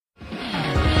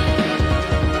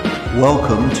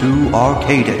Welcome to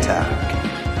Arcade Attack.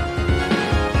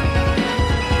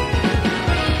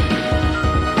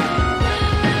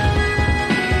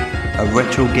 A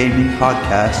retro gaming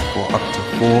podcast for up to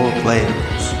 4 players.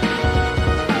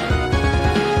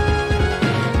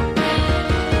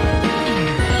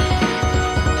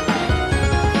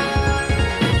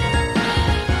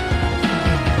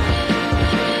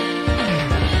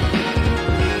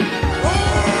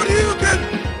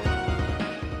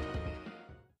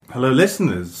 Hello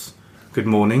listeners, good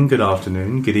morning, good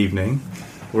afternoon, good evening,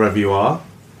 wherever you are.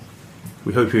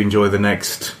 We hope you enjoy the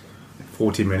next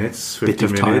 40 minutes, 50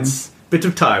 minutes. A bit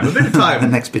of time. The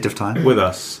next bit of time. With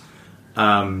us.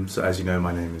 So as you know,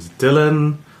 my name is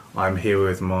Dylan. I'm here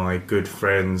with my good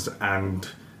friends and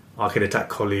Arcade Attack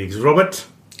colleagues Robert.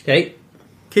 Hey.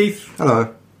 Keith.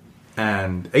 Hello.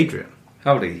 And Adrian.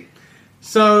 Howdy.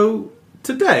 So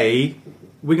today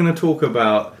we're going to talk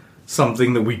about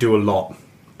something that we do a lot.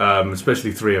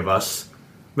 Especially three of us.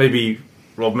 Maybe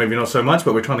Rob, maybe not so much,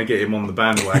 but we're trying to get him on the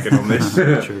bandwagon on this.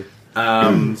 True. So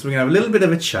we're going to have a little bit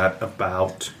of a chat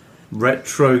about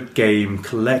retro game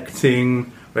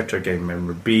collecting, retro game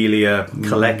memorabilia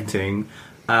collecting,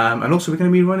 and also we're going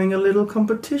to be running a little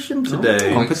competition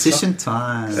today. Competition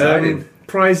time.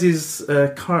 Prizes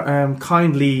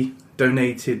kindly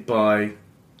donated by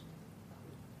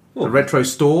the Retro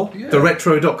Store, the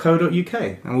retro.co.uk,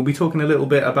 and we'll be talking a little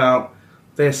bit about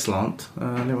their slant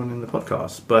later on in the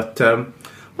podcast. But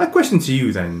my question to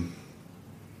you then,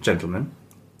 gentlemen,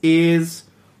 is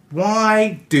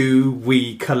why do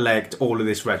we collect all of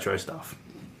this retro stuff?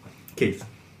 Keith?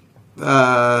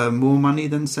 More money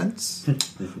than sense?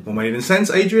 More money than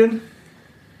sense, Adrian?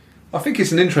 I think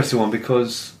it's an interesting one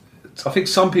because I think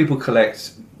some people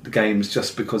collect the games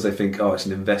just because they think, oh, it's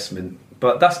an investment.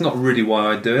 But that's not really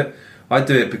why I do it. I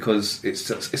do it because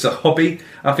it's a hobby.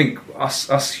 I think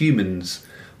us humans,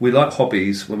 we like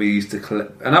hobbies when we used to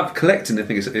collect. And collecting, I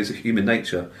think, is a human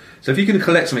nature. So if you can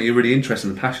collect something you're really interested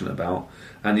and passionate about,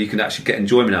 and you can actually get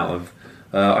enjoyment out of,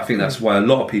 I think that's why a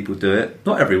lot of people do it.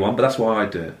 Not everyone, but that's why I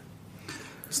do it.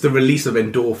 It's the release of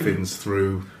endorphins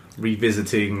through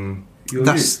revisiting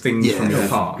things from your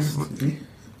past.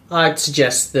 I'd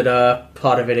suggest that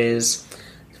part of it is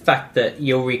the fact that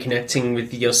you're reconnecting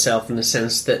with yourself in the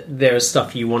sense that there is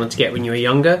stuff you wanted to get when you were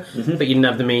younger, but you didn't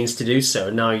have the means to do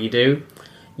so. Now you do.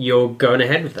 You're going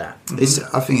ahead with that.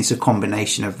 I think it's a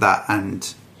combination of that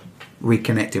and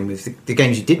reconnecting with the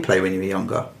games you did play when you were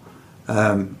younger.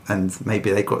 And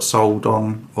maybe they got sold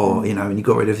on, or and you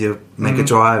got rid of your Mega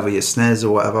Drive or your SNES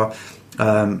or whatever.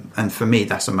 And for me,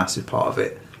 that's a massive part of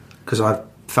it, because I've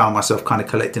found myself kind of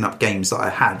collecting up games that I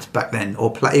had back then,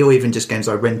 or even just games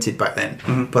I rented back then,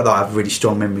 but that I have really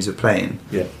strong memories of playing.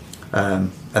 Yeah.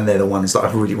 And they're the ones that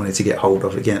I've really wanted to get hold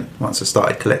of again once I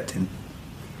started collecting.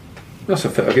 That's a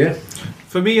fair idea.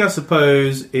 For me, I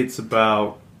suppose it's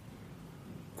about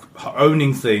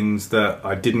owning things that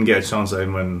I didn't get a chance to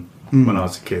own when I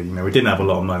was a kid. We didn't have a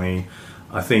lot of money.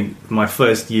 I think my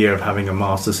first year of having a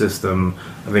Master System,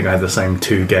 I think I had the same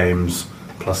 2 games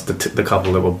plus the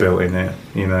couple that were built in it.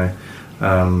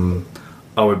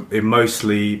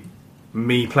 Mostly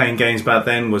me playing games back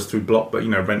then was through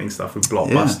renting stuff through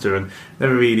Blockbuster, and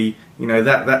never really,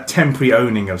 that temporary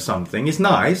owning of something is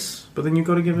nice, but then you've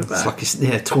got to give it back. It's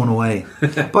like it's torn away.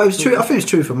 But it was true. I think it's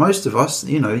true for most of us.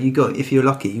 If you're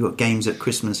lucky, you got games at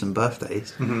Christmas and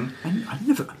birthdays. And I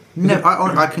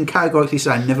I can categorically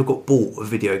say I never got bought a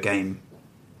video game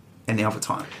any other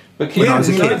time. But when I was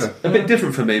a kid, a bit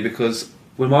different for me, because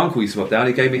when my uncle used to pop down,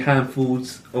 he gave me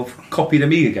handfuls of copied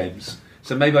Amiga games.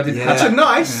 So maybe I didn't have that.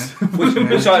 Nice.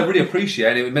 Which I really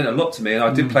appreciate. It meant a lot to me, and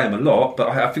I did play them a lot. But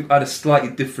I think I had a slightly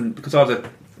different, because I was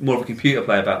more of a computer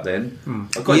player back then.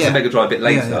 I got into Mega Drive a bit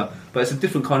later, but it's a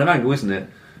different kind of angle, isn't it?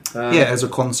 As a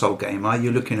console gamer,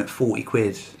 you're looking at 40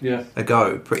 quid a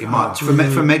go, pretty much. For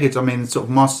Mega, I mean, sort of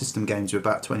Master System games are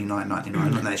about $29.99,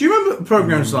 aren't they? Do you remember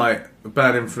programs like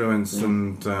Bad Influence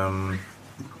and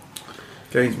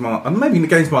Games Master? And maybe the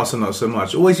Games Master not so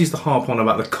much. Always used to harp on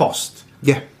about the cost.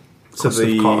 Yeah. To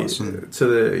the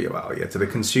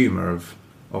consumer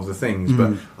of the things.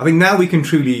 But I think now we can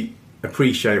truly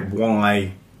appreciate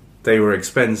why they were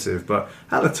expensive. But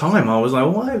at the time, I was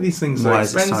like, why are these things so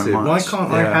expensive? Why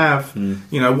can't I have,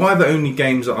 why are the only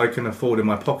games that I can afford in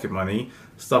my pocket money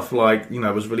stuff like,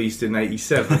 was released in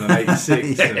 87 and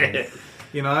 86?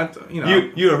 You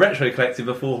were retro collecting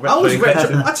before retro. I was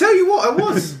retro. I tell you what, I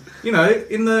was. In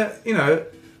the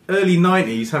early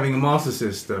 90s, having a Master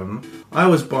System, I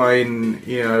was buying,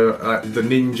 the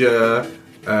Ninja,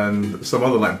 and some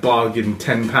other like bargain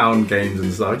 £10 games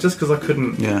and stuff, just because I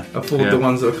couldn't afford the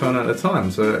ones that were coming out at the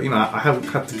time. So I have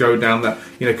had to go down that,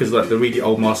 because like the really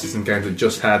old Master System games that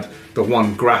just had the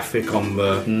one graphic on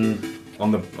the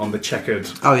on the checkered.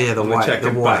 Oh yeah, the white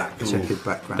checkered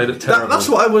background. They look terrible. That's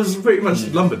what I was pretty much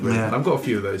lumbered with. Yeah. And I've got a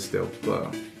few of those still,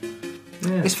 but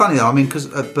It's funny though. I mean,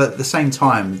 but at the same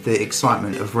time, the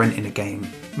excitement of renting a game,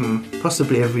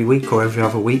 possibly every week or every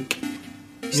other week,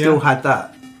 still had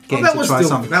that. Getting to try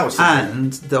something.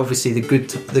 And obviously the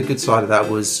good side of that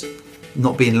was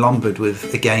not being lumbered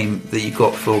with a game that you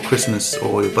got for Christmas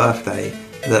or your birthday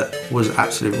that was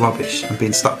absolute rubbish and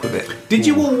being stuck with it. Did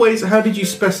you always? How did you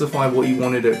specify what you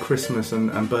wanted at Christmas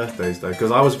and birthdays though? Because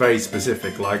I was very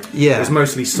specific. Like, it was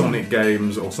mostly Sonic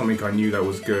games or something I knew that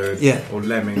was good. Yeah. Or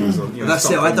Lemmings. Or, that's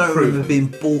it. I don't remember being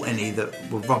bought any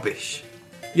that were rubbish.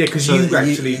 Yeah, because you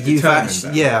actually determined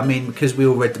that. Yeah, I mean, because we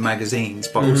all read the magazines,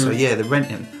 but also the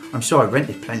renting. I'm sure I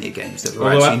rented plenty of games that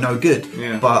were actually no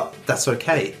good, but that's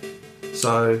okay.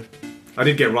 So I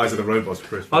did get Rise of the Robots for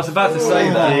Christmas. I was about to say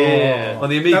that on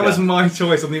the Amiga. That was my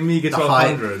choice on the Amiga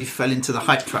 1200. You fell into the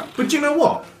hype trap. But do you know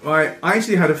what? I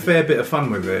actually had a fair bit of fun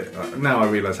with it. Now I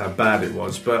realise how bad it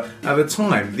was. But at the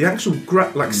time, the actual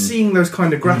seeing those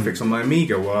kind of graphics on my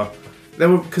Amiga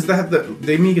because they had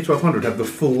the Amiga 1200 had the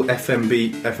full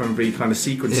FMV kind of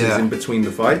sequences in between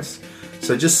the fights.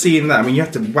 So just seeing that, I mean, you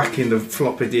have to whack in the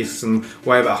floppy disks and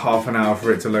wait about half an hour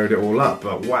for it to load it all up.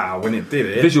 But wow, when it did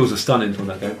it, visuals are stunning from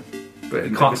that game. But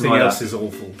everything else is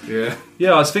awful. Yeah.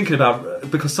 Yeah, I was thinking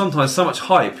about, because sometimes so much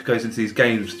hype goes into these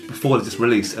games before they're just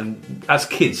released, and as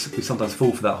kids we sometimes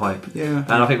fall for that hype. Yeah.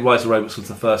 And I think Rise of the Robots was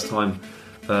the first time.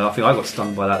 I think I got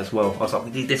stung by that as well. I was like,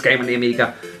 we need this game on the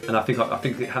Amiga, and I think it happened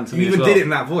to me as well. You even did it in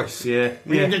that voice. Yeah.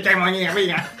 We need this game on the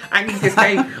Amiga. I need this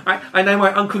game. I know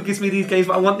my uncle gives me these games,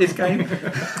 but I want this game.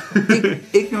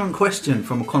 Ignorant question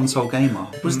from a console gamer.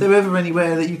 Was there ever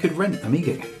anywhere that you could rent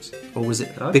Amiga games? Or was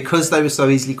it because they were so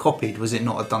easily copied? Was it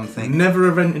not a done thing? Never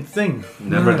a rented thing.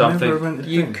 Never a done thing.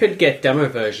 You could get demo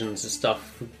versions of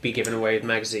stuff be given away with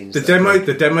magazines.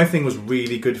 The demo thing was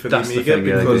really good for the Amiga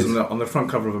because on the front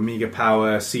cover of Amiga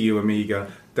Power, CU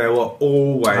Amiga, there were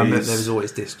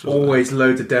always discs. Always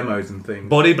loads of demos and things.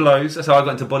 Body Blows. That's how I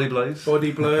got into Body Blows.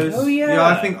 Body Blows. Oh yeah. Yeah,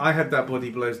 I think I had that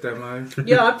Body Blows demo.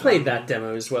 Yeah, I played that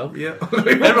demo as well. Yeah.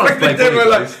 Everyone's played Body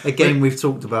Blows. A game we've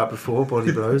talked about before,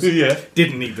 Body Blows. Yeah.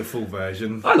 Didn't need the full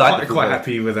version. I like quite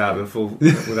happy without the full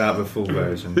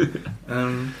version.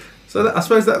 So I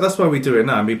suppose that's why we do it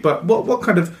now. I mean, but what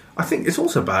kind of? I think it's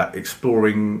also about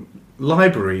exploring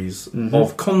libraries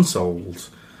of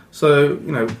consoles. So,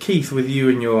 Keith, with you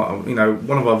and your,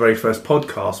 one of our very first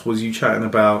podcasts was you chatting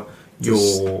about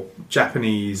your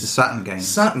Japanese Saturn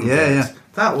games. Yeah.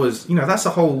 That was, that's a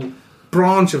whole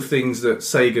branch of things that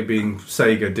Sega, being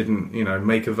Sega, didn't,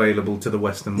 make available to the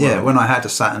Western world. Yeah, when I had a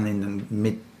Saturn in the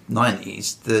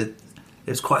mid-90s, it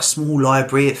was quite a small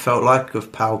library, it felt like,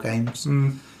 of PAL games.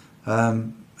 And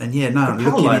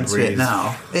looking into it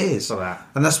now, it is.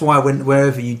 And that's why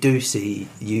wherever you do see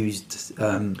used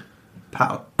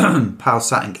PAL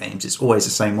Saturn games, it's always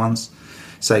the same ones.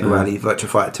 Sega Rally, Virtua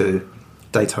Fighter 2,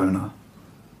 Daytona.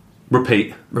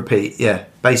 Repeat, yeah,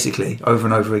 basically, over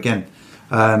and over again.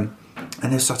 And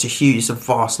there's it's a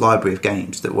vast library of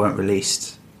games that weren't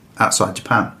released outside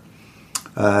Japan.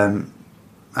 And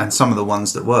some of the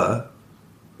ones that were,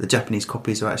 the Japanese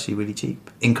copies are actually really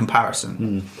cheap in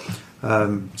comparison.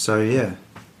 So yeah,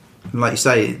 and like you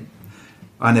say,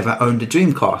 I never owned a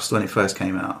Dreamcast when it first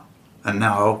came out. And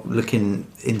now, looking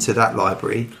into that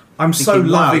library, I'm so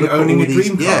loving owning a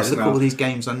Dreamcast. Yeah, look at all these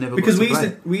games I never because got to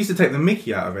play. we used to take the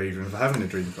mickey out of Adrian for having a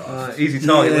Dreamcast. Easy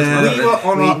target. Yeah,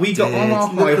 we got on our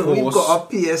high horse. We've got our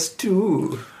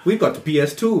PS2. We've got the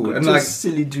PS2, and like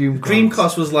silly Dreamcast.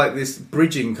 Dreamcast was like this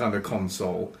bridging kind of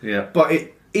console. Yeah, but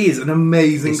it is an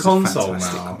amazing console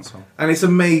now, and it's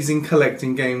amazing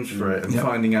collecting games for it and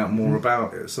finding out more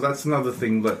about it. So that's another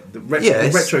thing that the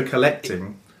retro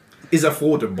collecting is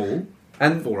affordable.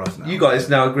 And for us now. You guys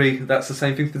now agree that's the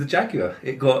same thing for the Jaguar.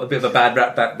 It got a bit of a bad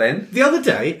rap back then. The other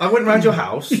day, I went round your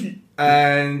house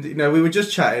and we were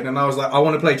just chatting and I was like, I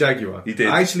want to play Jaguar. You did.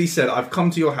 I actually said, I've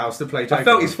come to your house to play Jaguar. I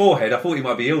felt his forehead. I thought he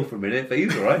might be ill for a minute, but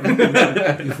he's all right.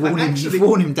 You've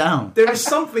worn him down. There is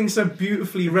something so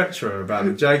beautifully retro about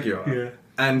the Jaguar. Yeah.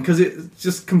 And because it's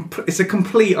just it's a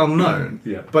complete unknown,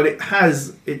 but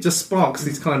it just sparks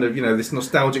this kind of this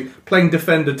nostalgic playing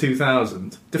Defender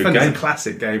 2000. Defender's a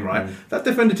classic game, right? That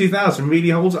Defender 2000 really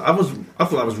holds. I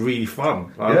thought that was really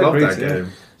fun. I loved that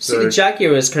game. See, the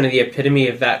Jaguar is kind of the epitome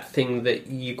of that thing that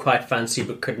you quite fancy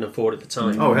but couldn't afford at the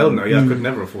time. Oh hell no! Yeah, I could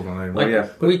never afford one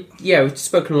anymore. We've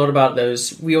spoken a lot about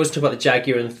those. We always talk about the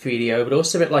Jaguar and the 3DO, but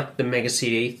also a bit like the Mega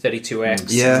CD 32X.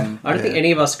 Yeah, I don't think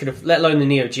any of us could have, let alone the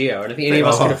Neo Geo. I don't think any of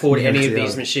us could afford any of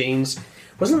these machines.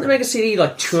 Wasn't the Mega CD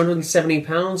like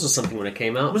 £270 or something when it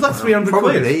came out? It was like 300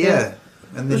 probably, quid. yeah.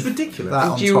 And it was ridiculous.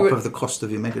 That on top of the cost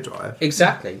of your Mega Drive.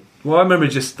 Exactly. Well, I remember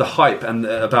just the hype and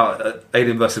about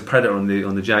Alien vs Predator on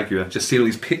the Jaguar. Just seeing all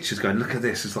these pictures, going, "Look at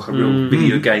this! It's like a real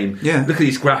video game." Yeah. Look at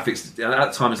these graphics. And at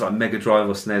that time, it's like Mega Drive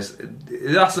or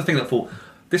SNES. That's the thing that I thought,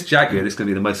 this Jaguar, this is going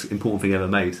to be the most important thing ever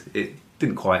made. It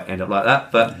didn't quite end up like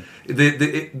that, but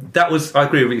that was. I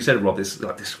agree with what you said, Rob.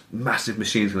 This massive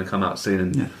machine is going to come out soon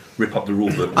and rip up the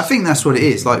rule books. I think that's what it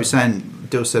is. Like you're saying,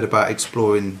 Dill said about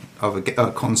exploring other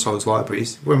consoles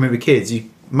libraries. When we were kids,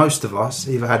 most of us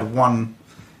either had one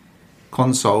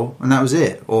console and that was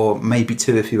it, or maybe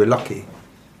two if you were lucky.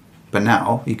 But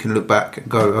now you can look back and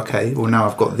go, okay, well now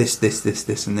I've got this,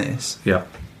 and this. Yeah,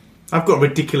 I've got a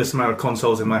ridiculous amount of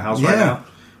consoles in my house right now.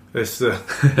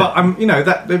 But I'm,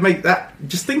 that they make that.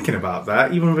 Just thinking about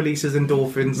that, even releases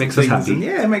endorphins. Makes us happy.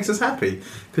 It makes us happy.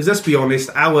 Because let's be honest,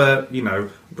 I don't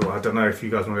know if you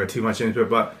guys want to go too much into it,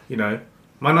 but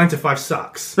my 9 to 5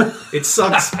 sucks. It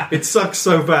sucks. It sucks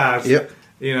so bad.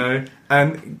 Yep.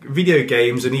 And video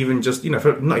games, and even just if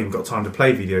I've not even got time to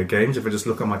play video games, if I just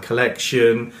look at my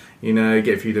collection, get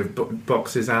a few of the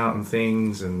boxes out and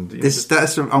things, and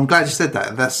I'm glad you said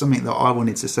that. That's something that I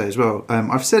wanted to say as well.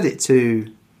 I've said it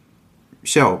to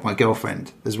Shell, my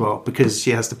girlfriend, as well, because she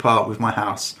has to part with my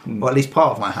house, or at least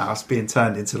part of my house being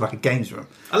turned into like a games room.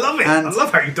 I love it. I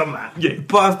love how you've done that. Yeah.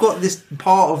 But I've got this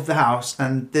part of the house,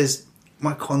 and there's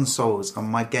my consoles and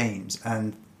my games,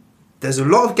 and there's a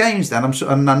lot of games there, and I'm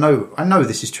sure, and I know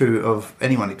this is true of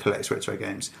anyone who collects retro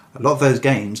games. A lot of those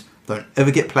games don't ever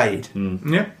get played.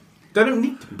 Yeah, they don't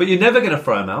need to. But you're never going to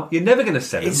throw them out. You're never going to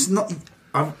sell them. It's not.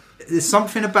 There's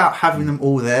something about having them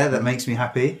all there that makes me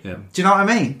happy. Yeah. Do you know what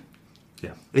I mean?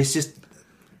 Yeah. It's just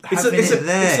It's having it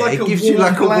there. It's like it a gives you warm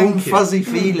like a warm, blanket. fuzzy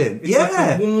feeling. It's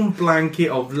like a warm blanket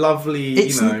of lovely.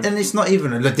 And it's not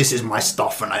even look, this is my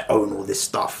stuff and I own all this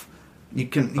stuff. You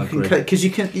can because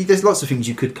you can. There's lots of things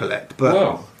you could collect,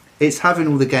 but it's having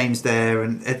all the games there,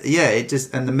 and it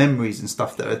just and the memories and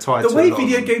stuff that are tied. The way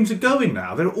video games are going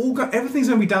now, they're all everything's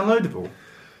going to be downloadable.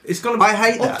 It's going to be I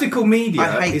hate that. optical media.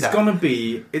 I hate it's that. going to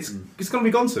be it's going to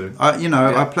be gone soon.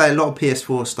 I play a lot of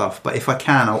PS4 stuff, but if I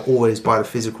can, I'll always buy the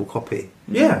physical copy.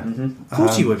 Yeah, of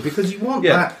course you would, because you want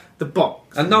that the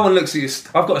box. And no one looks at your.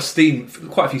 I've got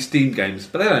quite a few Steam games,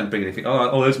 but they don't bring anything.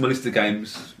 Oh, there's my list of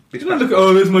games. You don't look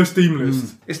at, there's my Steam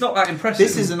list. It's not that impressive.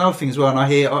 This is another thing as well, and I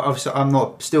hear, obviously, I'm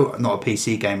still not a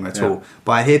PC gamer at all,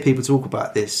 but I hear people talk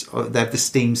about this. They have the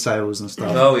Steam sales and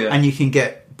stuff. Oh, yeah. And you can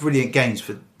get brilliant games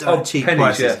for cheap pennies,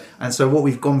 prices. yeah. And so what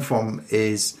we've gone from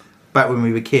is, back when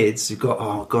we were kids, you've got,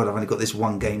 oh God, I've only got this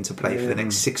one game to play for the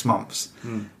next 6 months.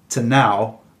 To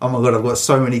now, oh my God, I've got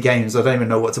so many games, I don't even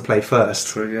know what to play first.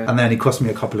 True, yeah. And they only cost me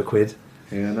a couple of quid.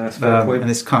 Yeah, that's fair point. And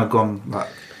it's kind of gone like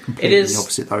completely in the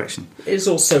opposite direction. It is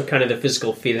also kind of the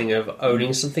physical feeling of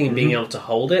owning something and being able to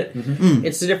hold it.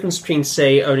 It's the difference between,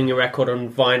 say, owning a record on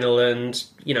vinyl and,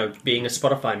 being a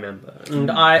Spotify member.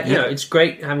 And it's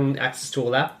great having access to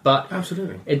all that, but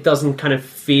Absolutely. it doesn't kind of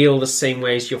feel the same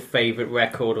way as your favourite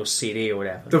record or CD or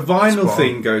whatever. The vinyl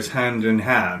thing goes hand in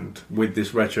hand with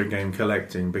this retro game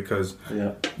collecting because,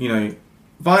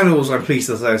 vinyls, I'm pleased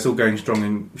to say, are still going strong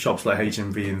in shops like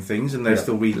HMV and things, and they're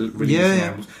still releasing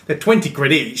albums. They're 20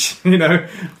 quid each,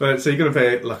 but so you're going to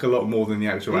pay like a lot more than the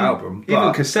actual album. Even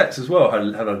But cassettes as well had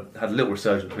a little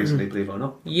resurgence recently, believe it or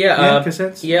not.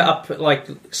 cassettes? Yeah, up like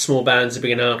small bands are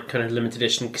bringing out kind of limited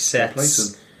edition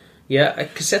cassettes. Yeah, a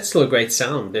cassette's still a great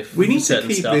sound. If We need to certain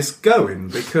keep stuff. this going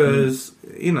because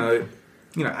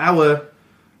our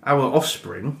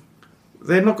offspring,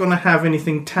 they're not going to have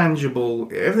anything tangible.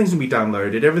 Everything's going to be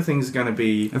downloaded. Everything's going to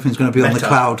be Everything's going to be on the better.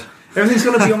 cloud. Everything's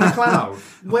going to be on the cloud.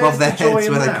 Where's Above their the joy heads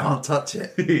in where they that? can't touch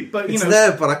it. But It's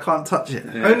there, but I can't touch it.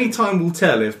 only time will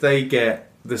tell if they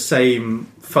get the same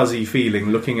fuzzy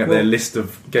feeling looking at their list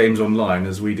of games online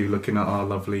as we do looking at our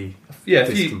lovely. Yeah, a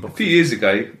disc few and boxes. years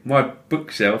ago, my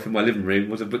bookshelf in my living room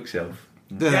was a bookshelf.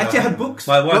 You actually had books.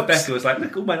 My wife Books. Becca was like,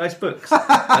 "Look, all my nice books."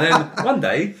 And then one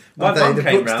day, my One day mum the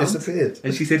came books round disappeared.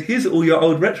 and she said, "Here's all your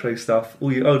old retro stuff,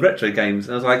 all your old retro games."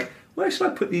 And I was like, where should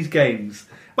I put these games?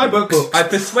 My books. I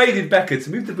persuaded Becca to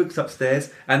move the books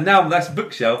upstairs, and now that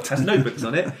bookshelf has no books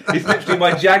on it. It's literally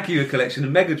my Jaguar collection,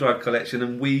 and Mega Drive collection,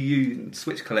 and Wii U and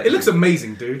Switch collection. It looks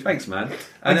amazing, dude. Thanks, man.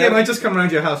 And Again, I just come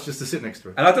around your house just to sit next to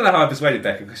it. And I don't know how I persuaded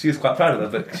Becca, because she was quite proud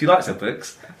of her book. She likes her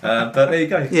books. But there you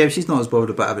go. Yeah, she's not as bothered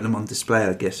about having them on display,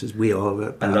 I guess, as we are.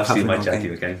 About I love seeing my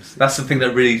Jaguar games. That's something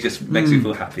that really just makes me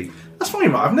feel happy. That's funny,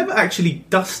 right? I've never actually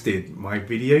dusted my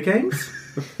video games.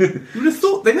 You would have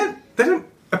thought they don't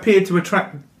appear to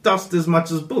attract dust as much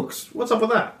as books. What's up with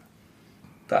that?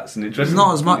 That's an interesting.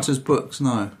 Not as much as books,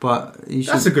 no. But you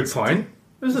should That's a good point,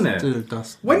 isn't it? do the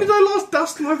dust. When did I last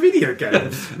dust my video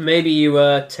games? Maybe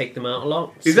you take them out a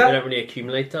lot, so Is that- you don't really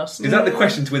accumulate dust. Is that the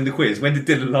question to win the quiz? When did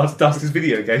Dylan last dust his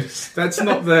video games? That's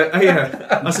not the.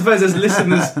 Yeah, I suppose as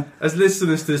listeners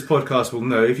to this podcast will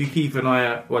know, if you keep an eye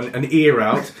out, an ear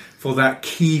out for that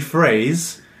key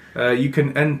phrase, you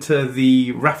can enter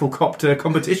the Rafflecopter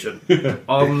competition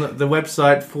on the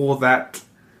website for that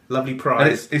lovely And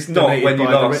prize. it's not donated when you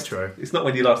by the last. Retro. It's not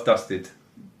when you last dusted.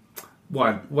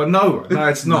 Why? Well, no,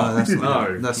 it's not. No, that's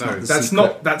not- No, that's no, not the that's secret.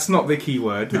 not. That's not the key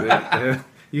word.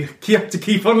 You have to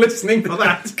keep on listening for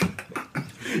that.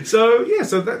 So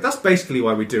that's basically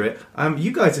why we do it.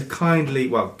 You guys are kindly,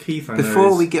 Keith. I know Before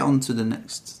is- we get on to the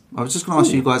next, I was just going to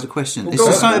ask you guys a question. Well, It's go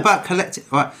just on. something about collecting.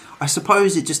 Right? I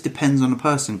suppose it just depends on the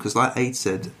person, because, like Aid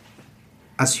said,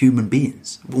 as human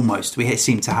beings, almost we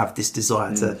seem to have this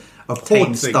desire to obtain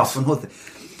Hoard stuff things. and hoard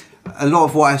things. A lot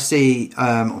of what I see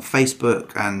on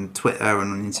Facebook and Twitter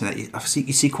and on the internet,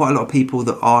 you see quite a lot of people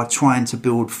that are trying to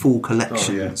build full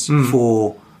collections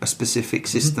for a specific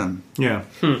system. yeah.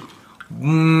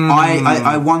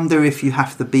 I wonder if you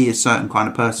have to be a certain kind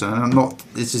of person, and I'm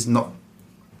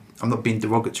not being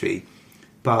derogatory,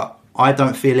 but I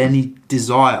don't feel any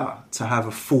desire to have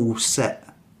a full set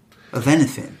of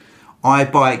anything. I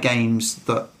buy games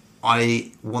that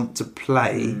I want to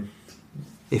play.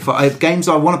 If I have games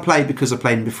I want to play because I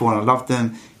played them before and I loved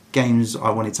them, games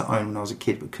I wanted to own when I was a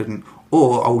kid but couldn't,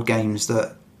 or old games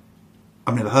that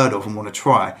I've never heard of and want to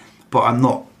try, but I'm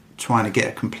not trying to get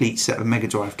a complete set of Mega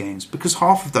Drive games because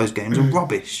half of those games are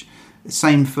rubbish.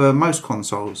 Same for most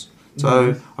consoles.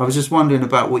 So I was just wondering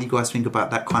about what you guys think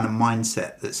about that kind of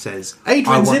mindset that says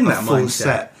Adrian's I want in a that full mindset.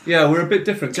 set. Yeah, we're a bit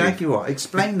different. Keith. Jaguar,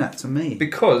 explain that to me.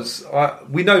 Because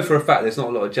we know for a fact there's not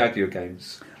a lot of Jaguar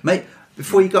games. Mate,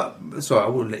 before you got... Sorry, I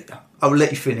will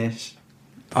let you finish.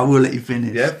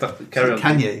 Yeah, but carry on.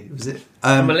 Can you? Was it?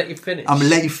 I'm gonna let you finish. I'm going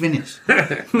to let you finish.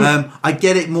 I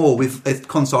get it more with a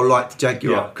console like the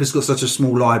Jaguar because it's got such a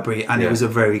small library and it was a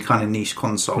very kind of niche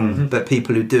console. But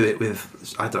people who do it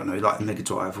with, I don't know, like the Mega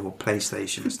Drive or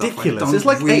PlayStation and stuff. Ridiculous. I don't There's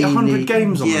like 800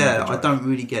 games on the Mega Yeah, Drive. I don't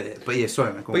really get it. But yeah,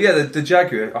 sorry, man. Go on. But yeah, the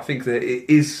Jaguar, I think that it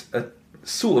is a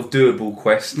sort of doable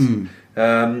quest.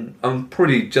 I'm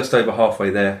probably just over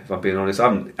halfway there, if I'm being honest. I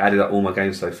haven't added up all my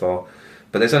games so far,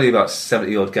 but there's only about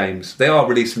 70 odd games. They are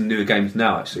releasing newer games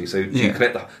now, actually. So do you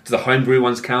collect do the homebrew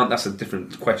ones count? That's a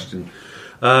different question.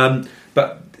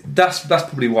 But that's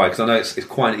probably why, because I know it's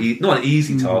quite not an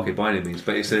easy target by any means,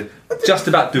 but it's just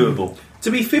about doable.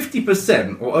 To be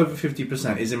 50% or over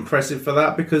 50% is impressive for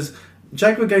that because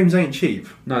Jaguar games ain't cheap.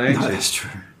 No, they ain't No, cheap. that's true.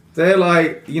 They're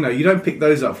like, you don't pick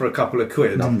those up for a couple of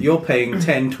quid. You're paying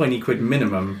 10, 20 quid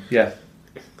minimum. Yeah.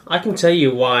 I can tell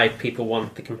you why people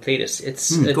want the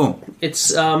completist. Go on.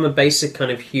 It's a basic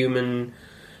kind of human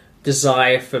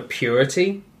desire for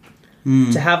purity.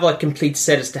 To have like complete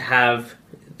set is to have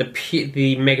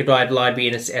the Mega Drive library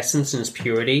in its essence and its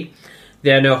purity.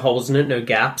 There are no holes in it, no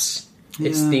gaps.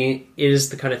 It is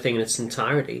the kind of thing in its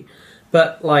entirety.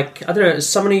 But like, I don't know, as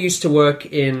someone who used to work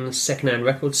in second-hand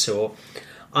record store,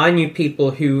 I knew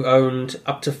people who owned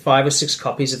up to 5 or 6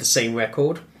 copies of the same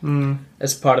record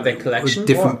as part of their collection.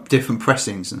 With different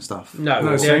pressings and stuff. No,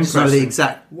 No, they're- same No, the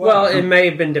exact... Well, it may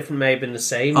have been different, may have been the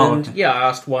same. Oh, and okay. yeah, I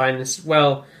asked why, and it's,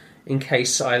 well, in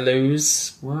case I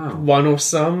lose Wow. one or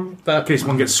some. In But case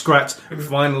one gets scratched,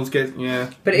 vinyls get,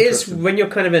 but it is, when you're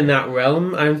kind of in that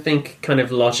realm, I don't think kind of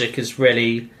logic is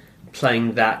really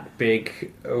playing that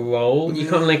big a role. You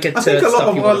can't link it to I think a lot stuff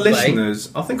of you our want to play.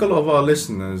 listeners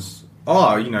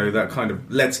are, that kind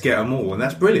of let's get them all, and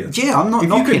that's brilliant. Yeah, I'm not If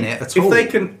you knocking can- it at all.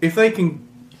 If they can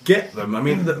get them, I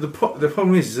mean, the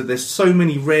problem is that there's so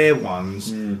many rare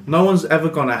ones. No one's ever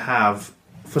going to have,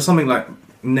 for something like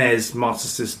NES, Master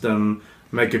System,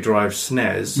 Mega Drive,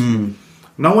 SNES.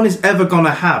 No one is ever going to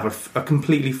have a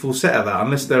completely full set of that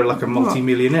unless they're like a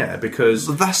multi-millionaire, because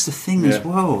But that's the thing as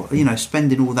well.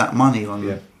 Spending all that money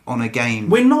on a game.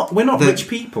 we're not The- rich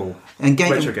people. And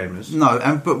retro gamers.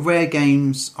 No, but rare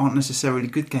games aren't necessarily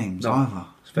good games either.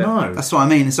 Fair. No. That's what I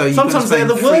mean. So Sometimes they're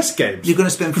the worst games. You're going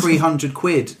to spend 300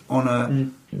 quid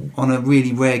on on a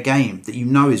really rare game that you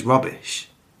know is rubbish,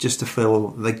 just to fill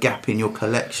the gap in your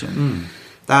collection.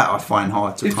 That I find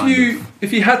hard to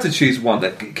If you had to choose one,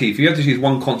 Keith, if you had to choose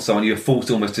one console and you're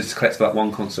forced almost just to collect that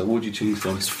one console, what would you choose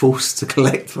from? I was forced to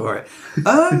collect for it.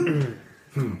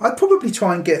 I'd probably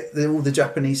try and get all the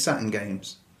Japanese Saturn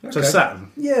games. So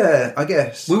Saturn. Yeah, I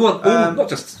guess. We want all, not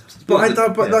just... But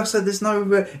like I said, there's no...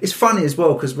 it's funny as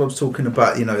well, because Rob's talking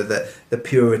about, the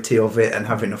purity of it and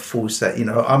having a full set.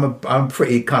 I'm a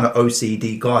pretty kind of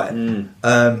OCD guy.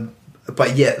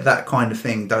 But yet that kind of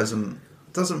thing doesn't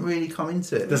really come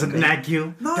into it. Doesn't nag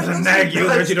you? No, doesn't nag you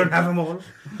because you don't have them all?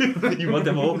 You want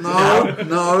them all?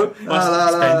 No.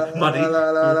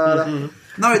 Money.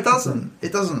 No, it doesn't.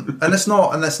 It doesn't. And that's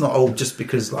not all just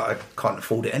because I can't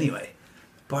afford it anyway.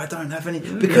 But I don't have any...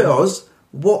 Because...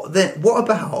 What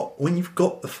about when you've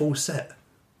got the full set?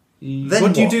 Then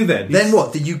what do you do then? Then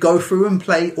what? Did you go through and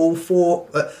play all four?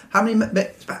 How many?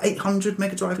 About 800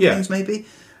 Mega Drive games, maybe.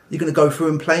 You're going to go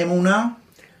through and play them all now?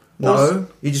 No,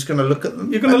 you're just going to look at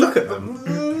them. You're going to look at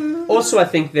them. Also, I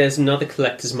think there's another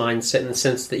collector's mindset in the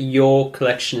sense that your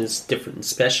collection is different and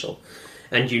special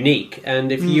and unique.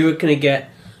 And if you were going to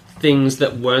get things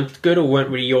that weren't good or weren't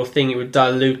really your thing, it would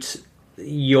dilute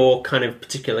your kind of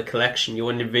particular collection, your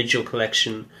individual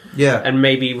collection, and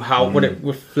maybe what it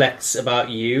reflects about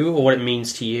you or what it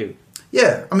means to you.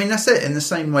 Yeah, I mean that's it. In the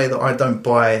same way that I don't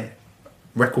buy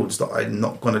records that I'm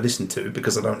not going to listen to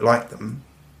because I don't like them,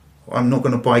 I'm not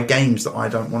going to buy games that I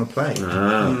don't want to play.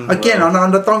 Again, and I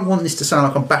don't want this to sound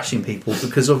like I'm bashing people,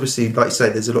 because obviously, like you say,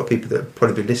 there's a lot of people that are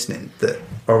probably listening that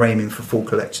are aiming for full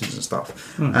collections and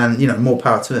stuff, and more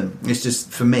power to them. It's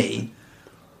just for me.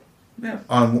 Yeah,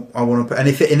 I want to, and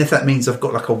if that means I've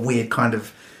got like a weird kind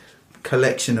of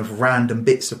collection of random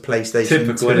bits of PlayStation.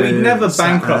 Typical. We never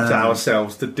bankrupt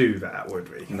ourselves to do that, would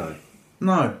we?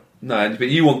 No. But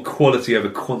you want quality over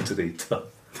quantity.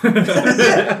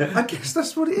 Yeah, I guess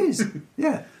that's what it is.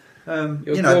 Yeah.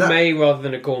 You're a gourmet rather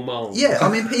than a gourmand. Yeah, I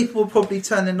mean, people will probably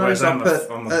turn their nose up at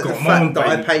the fact that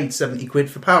I paid 70 quid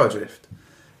for Power Drift,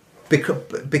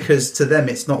 because to them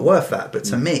it's not worth that, but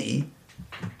to me,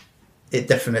 it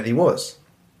definitely was.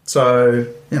 So,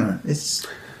 it's... I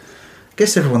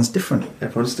guess everyone's different.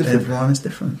 Everyone is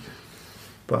different.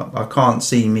 But I can't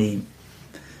see me,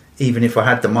 even if I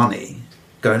had the money,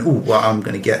 going, I'm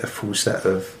going to get a full set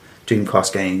of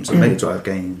Dreamcast games or Mega Drive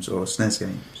games or SNES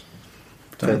games.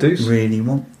 I don't really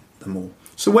want them all.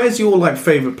 So where's your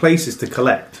favourite places to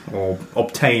collect or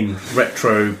obtain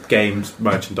retro games,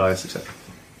 merchandise, etc.?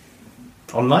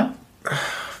 Online?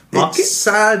 It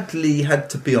sadly had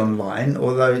to be online,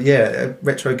 although, a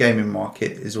retro gaming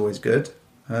market is always good.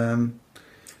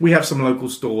 We have some local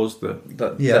stores that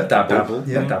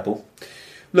dabble.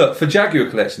 Look, for Jaguar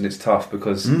collection, it's tough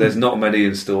because there's not many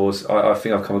in stores. I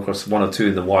think I've come across one or two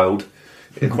in the wild.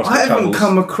 I haven't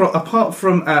come across, apart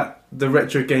from at the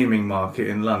retro gaming market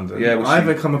in London, I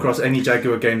haven't come across any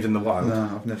Jaguar games in the wild.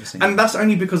 No, I've never seen And that's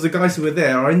only because the guys who were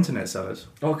there are internet sellers.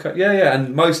 Okay,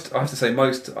 and I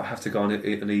have to go on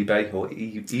eBay or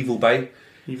Evil Bay.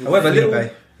 However,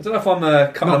 I don't know if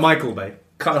I'm cutting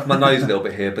off my nose a little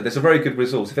bit here, but there's a very good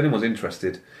resource if anyone's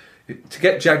interested. To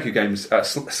get Jaguar games at a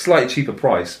slightly cheaper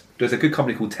price, there's a good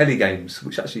company called Telegames,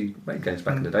 which actually made games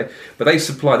back in the day, but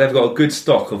they've got a good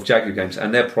stock of Jaguar games,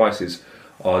 and their prices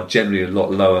are generally a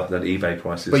lot lower than eBay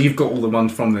prices. But you've got all the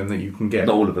ones from them that you can get.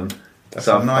 Not all of them. That's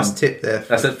a nice tip there.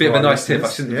 That's a bit of a nice tip. I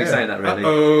shouldn't be saying that, really.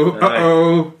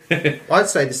 Uh-oh. I'd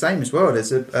say the same as well.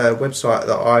 There's a website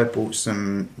that I bought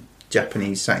some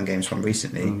Japanese Saturn games from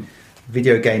recently,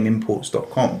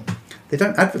 videogameimports.com. They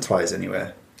don't advertise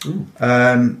anywhere.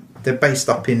 They're based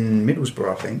up in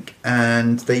Middlesbrough, I think,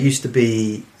 and they used to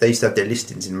have their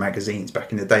listings in magazines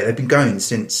back in the day. They've been going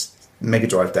since Mega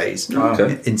Drive days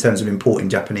in terms of importing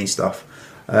Japanese stuff,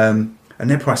 and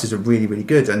their prices are really, really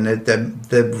good, and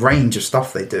the range of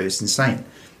stuff they do is insane.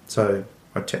 So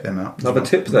I'd check them out. Another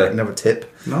tip there. Another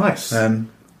tip. Nice.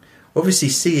 Obviously,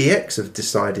 CEX have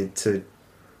decided to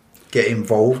get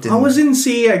involved. I was in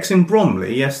CEX in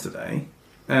Bromley yesterday.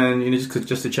 And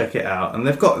just to check it out, and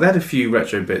they had a few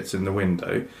retro bits in the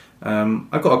window.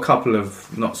 I got a couple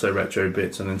of not so retro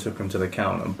bits, and then took them to the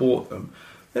counter and bought them.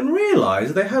 Then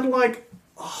realised they had a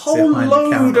whole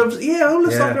load of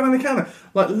stuff behind the counter,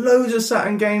 loads of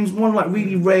Saturn games. One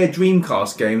really rare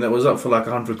Dreamcast game that was up for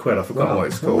 £100. I forgot what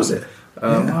it's called. What was it?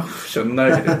 I should have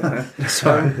noted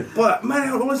it. But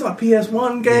man, it was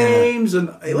PS1 games,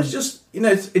 and it was just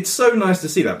it's so nice to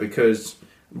see that, because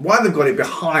why they've got it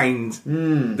behind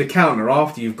the counter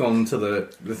after you've gone to the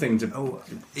thing to...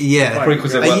 a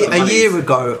year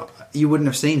ago, you wouldn't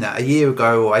have seen that a year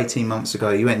ago or 18 months ago.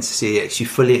 You went to CEX, you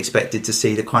fully expected to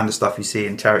see the kind of stuff you see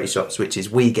in charity shops, which is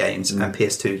Wii games and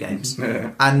PS2 games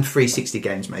and 360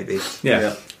 games maybe.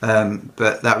 Yeah.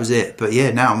 But that was it. But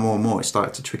yeah, now more and more it's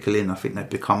started to trickle in. I think they've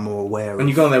become more aware. When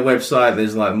you go on their website,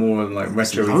 there's like more like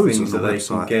retro loads things on that the they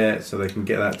website. can get, so they can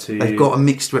get that to you. They've got a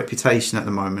mixed reputation at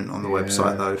the moment on the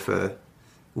website though for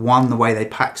one, the way they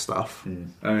pack stuff.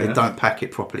 They don't pack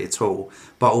it properly at all.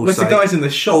 But also, Where's the guys in the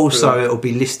shop? also it'll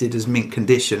be listed as mint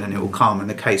condition, and it will come, and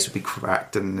the case will be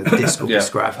cracked, and the disc will be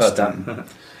scratched. I've heard that.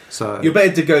 So You're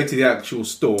better to go to the actual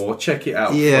store, check it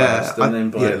out first, and then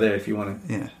buy it there if you want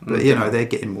it. yeah, but you know they're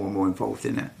getting more and more involved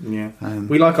in it. Yeah, Um,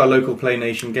 we like our local Play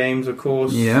Nation games, of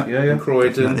course. Yeah. in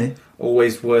Croydon, Definitely.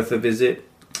 always worth a visit.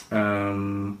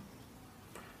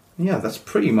 Yeah, that's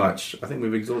pretty much. I think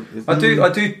we've exhausted. I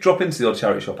do drop into the odd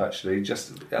charity shop actually.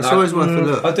 Just It's always worth a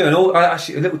look. I do, and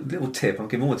actually a little tip. I'm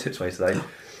giving all the tips away today.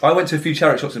 I went to a few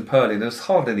charity shops in Purley, and there's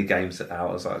hardly any games out.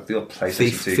 I was like the odd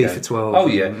PlayStation 2 game. FIFA 12. Oh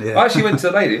yeah. I actually went to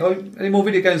the lady. Oh, any more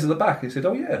video games at the back? And he said,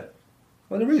 oh yeah.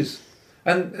 Well, there is.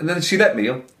 And then she let me.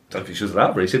 I don't think she was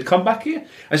allowed. But he said, come back here.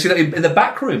 And she let me in the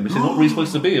back room, which is not really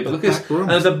supposed to be here. But look, and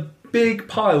there's a big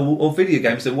pile of video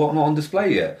games that weren't on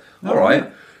display yet. All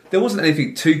right. There wasn't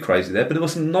anything too crazy there, but there were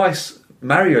some nice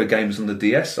Mario games on the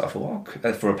DS. So I thought,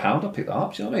 well, for £1, I'll pick that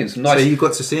up. Do you know what I mean? Some nice. So you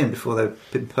got to see them before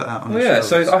they've been put out on. Well, the yeah.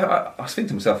 shelves. So I was thinking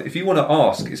to myself, if you want to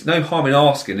ask, it's no harm in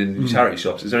asking in charity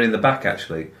shops. Is there any in the back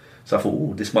actually? So I thought,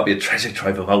 oh, this might be a treasure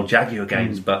trove of old Jaguar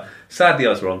games, but sadly I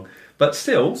was wrong. But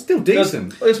still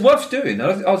decent. It's worth doing. I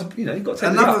was, you know, you've got to take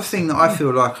Another thing that I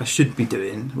feel like I should be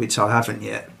doing, which I haven't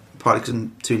yet, partly because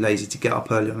I'm too lazy to get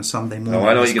up early on a Sunday morning. Oh,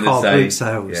 I know what is you're car going to boot say.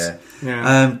 sales.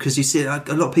 Yeah. Because you see like,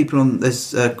 a lot of people on,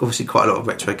 there's obviously quite a lot of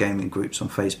retro gaming groups on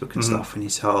Facebook and stuff, and you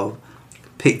say, oh,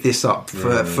 pick this up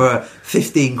for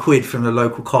 15 quid from the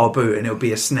local car boot, and it'll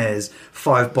be a SNES,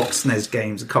 5-box SNES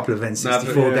games, a couple of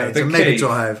N64 games, a Mega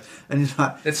Drive, and it's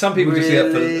like, There's some people really?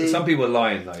 just see that. Some people are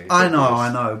lying though. I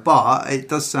know, but it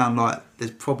does sound like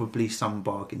there's probably some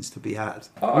bargains to be had.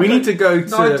 We need to go to.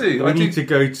 No, I do. We need to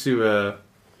go to.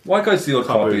 Well, I go to the odd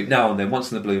car boot. boot now and then,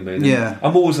 once in the blue moon. Yeah.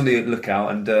 I'm always on the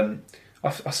lookout, and I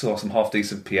saw some half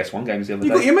decent PS1 games the other You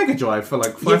day. got your Mega Drive for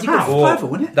like Yeah, £5. you got £5,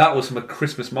 wasn't it? That was from a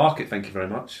Christmas market. Thank you very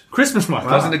much. Christmas market.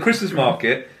 I was in the Christmas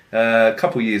market a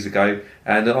couple of years ago,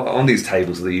 and on these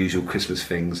tables are the usual Christmas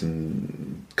things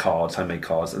and cards, homemade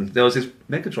cards, and there was this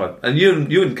Mega Drive. And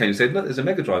Ewan came and said, "Look, there's a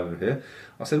Mega Drive over here."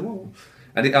 I said, "Well,"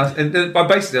 and then I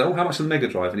basically said, "Oh, how much for the Mega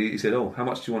Drive?" And he said, "Oh, how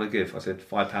much do you want to give?" I said,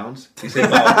 £5. He said,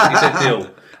 "Well," he said, "Deal."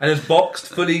 And it was boxed,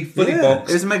 fully boxed.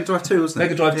 It was a Mega Drive 2, wasn't it?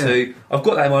 Mega Drive 2. I've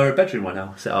got that in my bedroom right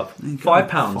now, set up. £5.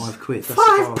 £5. That's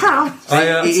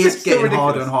 £5. It is Still getting ridiculous.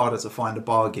 harder and harder to find a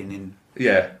bargain in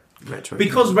Yeah. retro.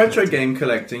 Because games. retro game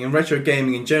collecting and retro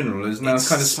gaming in general has now It's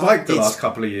kind of so- spiked the it's last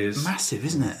couple of years. massive,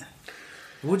 isn't it?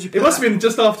 Would you? It must have been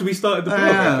just after we started the blog.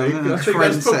 I think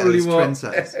that's probably what.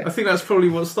 Trendsetters. I think that's probably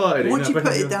what started it. What'd you back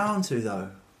put in it the- down to though?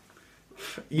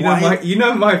 You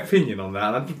know my opinion on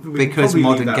that. We can Because probably leave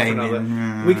modern that for gaming,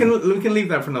 another- We can leave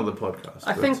that for another podcast.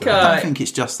 I but, think, I don't think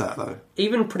it's just that though.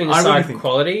 Even putting I really aside think-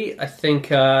 quality, I think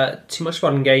too much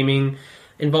modern gaming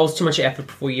involves too much effort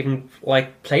before you even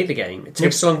play the game. It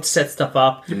takes so long to set stuff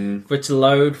up, for it to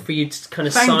load, for you to kind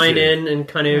of Thank sign you. in and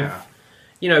kind of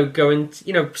go and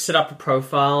set up a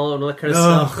profile and all that kind of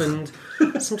stuff. And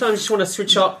sometimes you just want to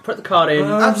switch off, put the card in,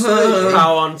 Absolutely.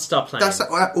 power on, stop playing. That's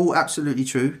all absolutely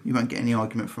true. You won't get any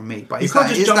argument from me. But You is can't that,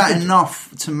 just is jump that into-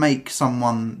 enough to make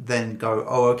someone then go,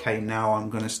 oh, okay, now I'm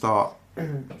going to start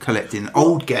collecting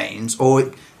old games?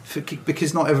 Or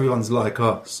because not everyone's like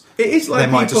us. It is like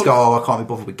they might just people- go, oh, I can't be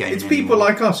bothered with gaming It's people anymore.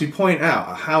 like us who point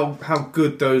out how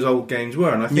good those old games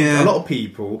were, and I think Yeah. a lot of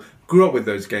people grew up with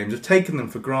those games, have taken them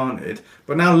for granted,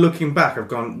 but now looking back, have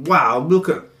gone, "Wow, look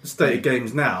at the state of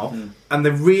games now," and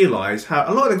they've realised how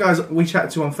a lot of the guys we chat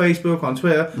to on Facebook, on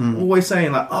Twitter, always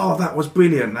saying like, "Oh, that was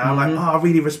brilliant." Now, like, "Oh, I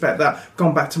really respect that."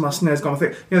 Gone back to my SNES, gone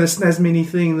think, the SNES Mini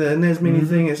thing, the NES Mini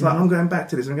thing. It's like I'm going back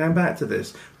to this. I'm going back to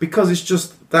this because it's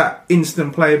just that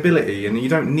instant playability, and you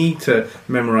don't need to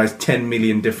memorise 10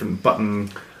 million different button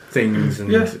things,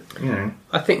 and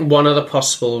I think one other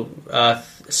possible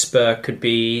spur could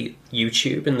be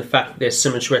YouTube, and the fact that there's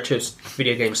so much retro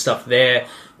video game stuff there.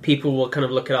 People will kind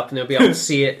of look it up and they'll be able to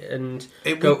see it and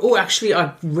go, "Oh, actually,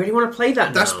 I really want to play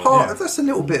that." That's now. That's a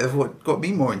little bit of what got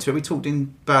me more into it. We talked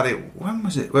about it. When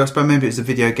was it? Well, I suppose maybe it was the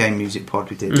video game music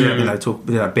pod we did.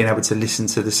 Being able to listen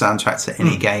to the soundtrack to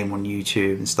any game on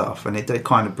YouTube and stuff, and it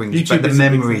kind of brings YouTube back the is a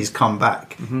big memories come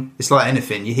back. It's like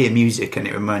anything. You hear music and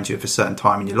it reminds you of a certain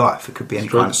time in your life. It could be any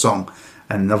kind of song.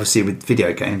 And obviously with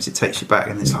video games, it takes you back,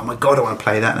 and it's like, oh my god, I want to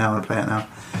play that now. I want to play it now.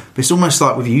 But it's almost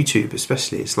like with YouTube,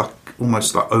 especially. It's like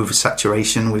almost like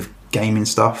oversaturation with gaming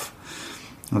stuff.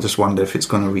 I just wonder if it's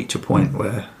going to reach a point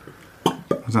where, I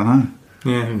don't know.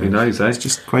 Yeah, Who knows, eh? It's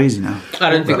just crazy now. I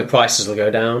don't think the prices will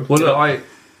go down. Well, look,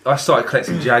 I started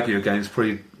collecting Jaguar games so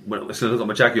I got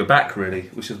my Jaguar back, really,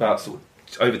 which was about sort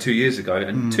of over 2 years ago.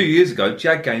 And 2 years ago,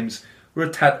 Jag games were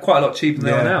quite a lot cheaper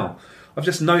than they are now. I've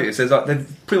just noticed they've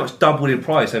pretty much doubled in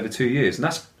price over 2 years, and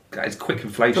that is quick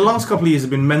inflation. The last couple of years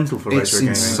have been mental for retro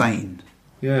gaming. It's insane.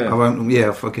 Yeah.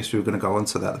 I guess we were going to go on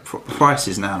to that. The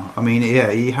prices now. I mean,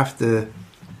 yeah, you have to.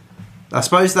 I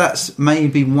suppose that's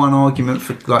maybe one argument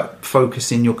for like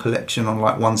focusing your collection on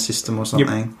like one system or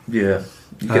something. Yeah.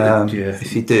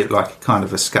 If you do it like kind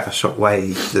of a scattershot way,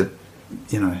 it's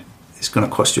going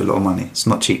to cost you a lot of money. It's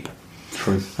not cheap.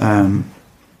 True.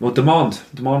 Well, demand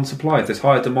and supply. If there's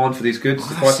higher demand for these goods,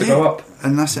 the price will go up.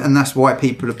 And that's why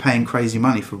people are paying crazy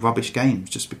money for rubbish games,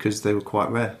 just because they were quite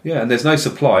rare. Yeah, and there's no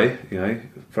supply.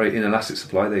 Very inelastic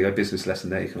supply. There you go, business lesson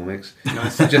there, economics.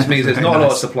 It just means there's not a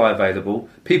lot of supply available.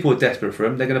 People are desperate for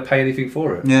them. They're going to pay anything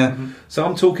for it. Yeah. So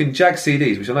I'm talking Jag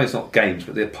CDs, which I know it's not games,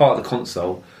 but they're part of the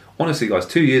console. Honestly, guys,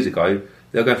 2 years ago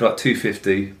they were going for like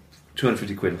 250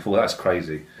 quid. Before that's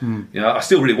crazy. I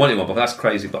still really wanted one, but that's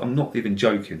crazy. But I'm not even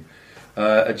joking.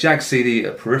 A Jag CD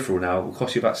at Peripheral now will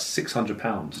cost you about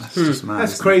 £600. That's just mad.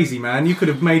 That's crazy, man. You could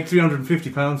have made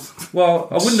 £350. Well,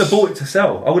 I wouldn't have bought it to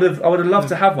sell. I would have loved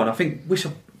to have one. Wish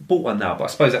I bought one now, but I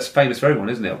suppose that's famous for everyone,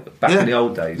 isn't it? Back in the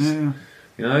old days,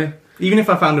 Even if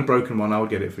I found a broken one, I would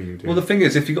get it for you, dude. Well, the thing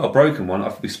is, if you got a broken one,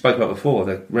 we spoke about before,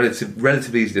 they're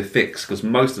relatively easy to fix because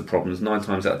most of the problems, 9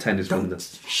 times out of 10, is from the.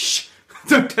 Shh!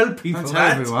 Don't tell people Don't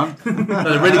that. tell everyone. No,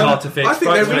 they're really hard to fix. I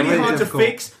think they're really really hard to difficult.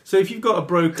 fix. So if you've got a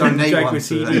broken Donate Jaguar one to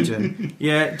CD, Agent.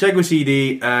 Jaguar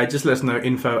CD, just let us know.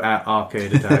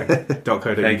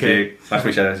 info@arcadeattack.co.uk. Thank you. I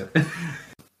appreciate it.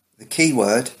 The key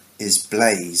word is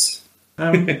blaze.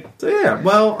 So yeah,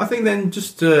 well, I think then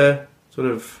just to sort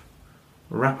of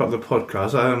wrap up the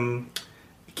podcast,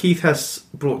 Keith has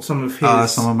brought some of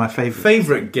his Some of my favourites.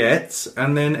 favourite gets,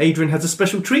 and then Adrian has a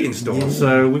special treat in store. Yeah.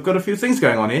 So we've got a few things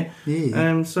going on here.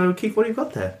 Yeah. So Keith, what have you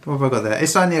got there? What have I got there?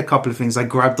 It's only a couple of things I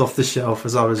grabbed off the shelf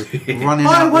as I was running Oh,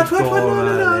 out what? the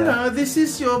door. No. This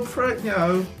is your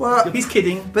Well, he's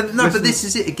kidding. But this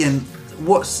is it again.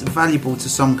 What's valuable to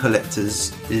some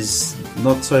collectors is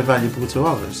not so valuable to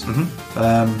others.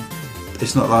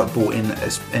 It's not like bought in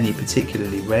as any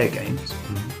particularly rare games,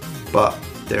 but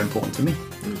they're important to me.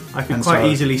 I could And quite so-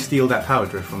 easily steal that power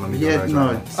drift from under your Yeah, nose no.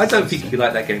 right now. I don't think you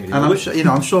like that game And anymore.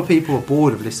 I'm sure people are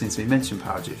bored of listening to me mention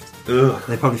Power Drift. Ugh.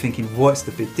 They're probably thinking, what's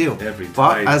the big deal? Every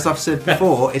But time. as I've said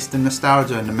before, it's the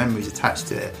nostalgia and the memories attached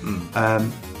to it.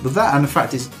 With that, and the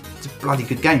fact it's a bloody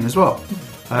good game as well.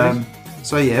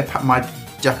 So yeah, my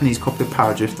Japanese copy of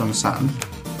Power Drift on the Saturn,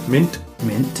 Mint.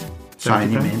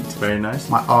 shiny Okay. mint. Very nice.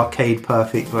 My arcade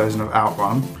perfect version of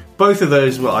Outrun. Both of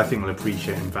those, well, I think will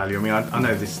appreciate in value. I mean, I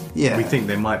know this. Yeah. We think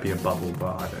there might be a bubble,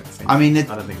 but I don't think. I mean, I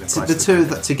don't think the price the is two right.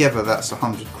 that together, that's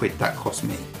 £100 that cost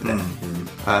me.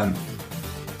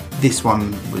 This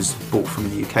one was bought from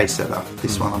the UK seller.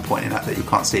 This one I'm pointing at that you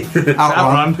can't see.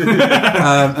 Outrun.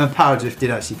 And Power Drift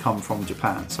did actually come from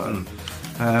Japan. So,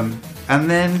 and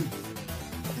then,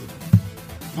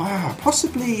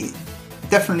 possibly,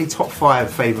 definitely top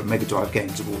 5 favourite Mega Drive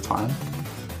games of all time.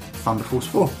 Thunder Force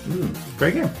 4.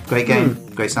 Great game. Great game,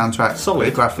 great soundtrack,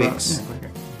 Solid great graphics. but, yeah, great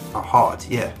game. Are hard,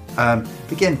 yeah.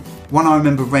 Again, one I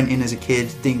remember renting as a kid,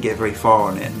 didn't get very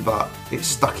far on it, but it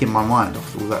stuck in my mind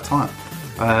after all that time.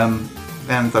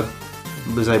 And I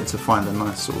was able to find a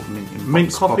nice sort of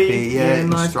Mint copy. yeah,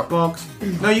 Nice box.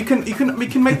 No, we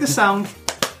can make the sound.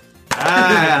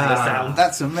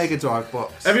 That's a Mega Drive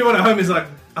box. Everyone at home is like,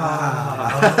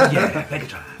 Yeah, Mega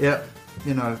Drive. Yeah,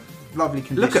 lovely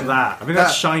condition. look at that. I mean,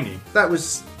 that's shiny. That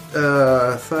was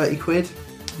 30 quid.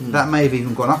 That may have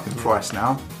even gone up in price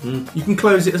now. You can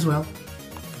close it as well.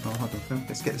 Oh, hold on.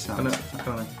 Let's get the I sound.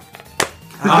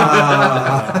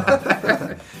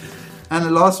 know. And the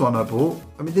last one I bought,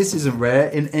 I mean, this isn't rare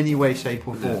in any way, shape,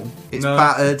 or form. It's No.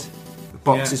 battered, the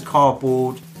box is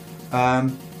cardboard,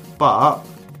 but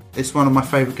it's one of my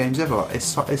favourite games ever. It's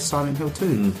Silent Hill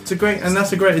 2. It's a great, and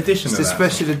that's a great addition. It's to a that.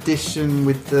 special edition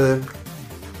with the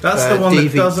That's the one that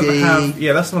DVD, doesn't have.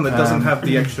 Yeah, that's the one that doesn't have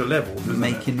the extra levels. Isn't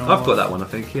making of. I've got that one, I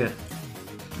think, yeah.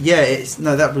 Yeah,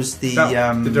 that was the,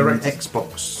 The director's-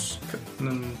 Xbox it?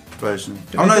 Mm. version.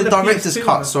 Did Oh they no, do the the director's PS2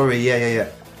 cut. one? Sorry, yeah.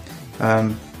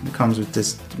 It comes with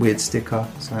this weird sticker.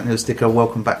 Silent Hill sticker.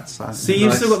 Welcome back to Silent See, Hill.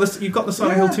 you've still got the you've got the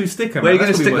Silent Hill 2 sticker. Where are you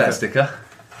man. going to That's stick gonna that be worth sticker?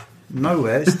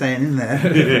 Nowhere, it's staying in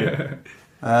there.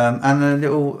 And a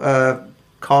little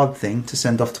card thing to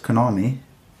send off to Konami.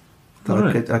 That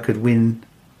Alright. I could win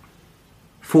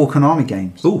 4 Konami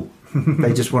games. Ooh.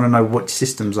 They just want to know what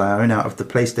systems I own out of the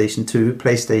PlayStation 2,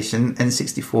 PlayStation,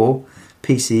 N64,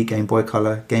 PC, Game Boy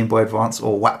Color, Game Boy Advance,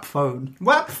 or WAP phone.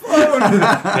 WAP phone!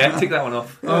 Yeah, tick that one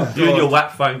off. Oh, you and your God.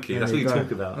 WAP phone key. That's There what you you go.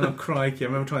 talk about. Oh, crikey. I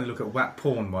remember trying to look at WAP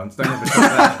porn once. Don't ever try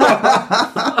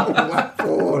that. WAP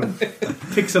phone.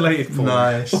 Pixelated porn.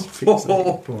 Nice.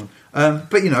 Pixelated porn.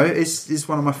 But it's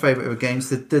one of my favourite ever games.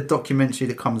 The documentary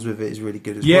that comes with it is really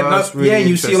good as Yeah, well. no, It's really yeah,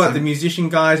 you see like interesting. the musician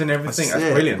guys and everything. That's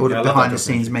it. brilliant. All the Yeah, I love behind that the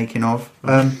scenes making of.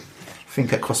 I think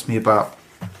that cost me about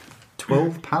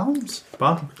 £12.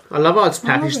 But I love how it's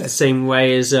packaged it. the same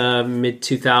way as a mid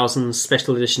 2000s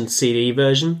special edition CD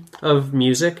version of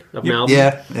music of an album.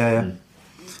 Yeah.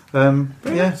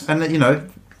 Yeah,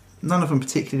 and none of them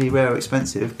particularly rare or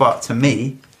expensive, but to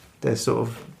me, they're sort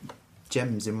of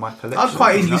gems in my collection. I'd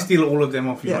quite easily you know? steal all of them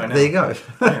off you Yeah, right now. there you go.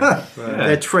 Yeah,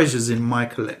 They're treasures in my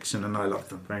collection, and I love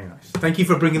them. very nice. Thank you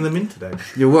for bringing them in today.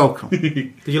 You're welcome.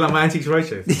 Did you like my Antiques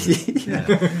Roadshow?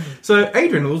 So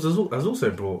Adrian has also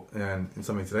brought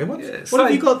something today. What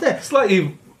have you got there?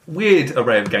 Slightly weird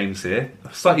array of games here.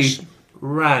 Slightly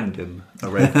random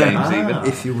array of games, even.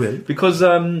 If you will. Because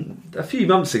a few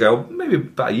months ago, maybe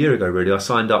about a year ago really, I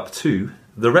signed up to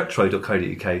the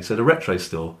retro.co.uk, so the retro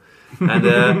store. And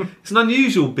it's an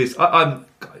unusual business.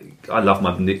 I love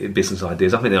my business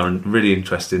ideas. I think they are really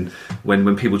interesting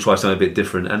when people try something a bit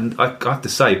different. And I have to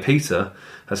say, Peter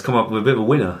has come up with a bit of a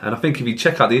winner. And I think if you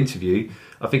check out the interview,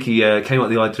 I think he came up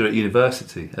with the idea at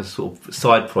university as a sort of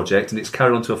side project, and it's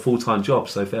carried on to a full-time job,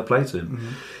 so fair play to him. Mm-hmm.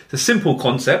 It's a simple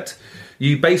concept.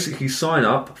 You basically sign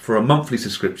up for a monthly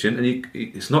subscription, and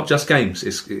it's not just games.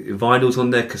 It's vinyls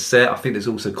on there, cassette. I think there's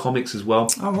also comics as well.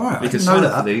 Oh, right. You can sign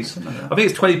up for these. I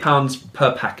think it's £20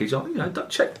 per package.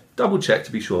 Double check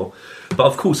to be sure. But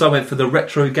of course, I went for the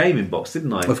retro gaming box,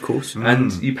 didn't I? Of course.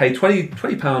 And you pay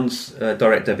 £20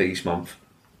 direct debit each month.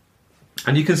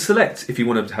 And you can select if you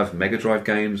want to have Mega Drive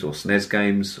games or SNES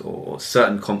games or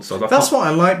certain consoles. That's what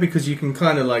I like, because you can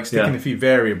kind of like stick Yeah. in a few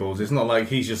variables. It's not like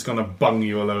he's just going to bung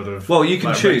you a load of Well, you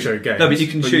can choose. retro games. No, but you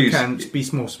can choose. You can be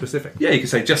more specific. Yeah, you can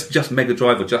say just Mega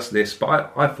Drive or just this,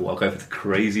 but I thought I'll go for the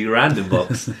crazy random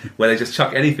box where they just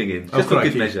chuck anything in, just for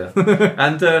good crikey. measure.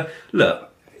 And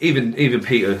look, even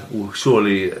Peter will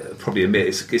surely probably admit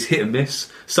it's hit and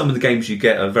miss. Some of the games you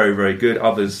get are very, very good.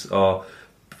 Others are,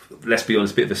 let's be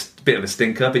honest, a bit of a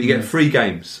stinker. But you get free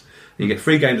games. You get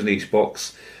 3 games in each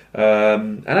box.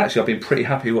 And actually, I've been pretty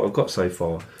happy with what I've got so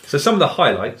far. So some of the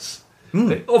highlights.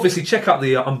 Obviously, check out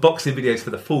the unboxing videos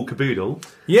for the full caboodle.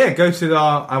 Yeah, go to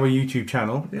our YouTube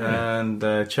channel Yeah.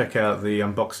 and check out the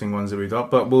unboxing ones that we've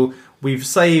got. But we've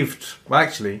saved. Well,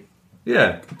 actually,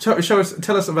 Yeah. tell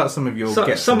us about some of your.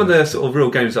 Some of the sort of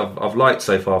real games I've liked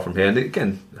so far from here. And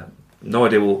again, no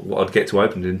idea what I'd get to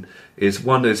opening. Is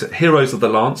one is Heroes of the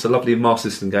Lance, a lovely Master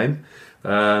System game.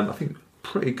 I think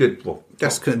pretty good. Well,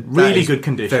 That's really good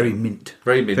condition. Very mint.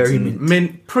 very mint. Very mint.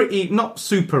 mint, pretty not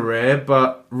super rare,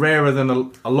 but rarer than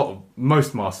a lot of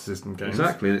most Master System games.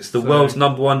 Exactly, and it's the So- world's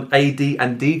 #1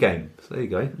 AD&D game. So there you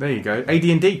go. There you go.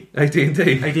 AD&D.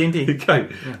 AD&D. AD&D. Okay.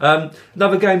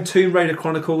 Another game, Tomb Raider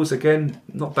Chronicles. Again,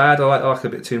 not bad. I like a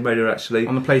bit of Tomb Raider actually.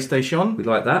 On the PlayStation. We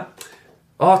like that.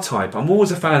 R-Type. I'm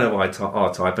always a fan of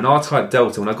R-Type. And R-Type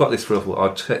Delta, when I got this for, I thought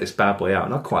I'd check this bad boy out,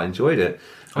 and I quite enjoyed it.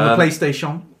 On the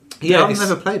PlayStation. Yeah, I've it's-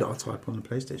 never played R-Type on the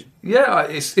PlayStation. Yeah,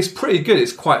 it's pretty good.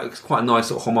 It's quite a nice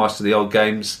sort of homage to the old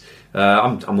games.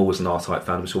 I'm always an R-Type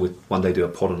fan. I'm sure we'll one day do a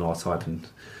pod on R-Type, and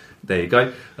there you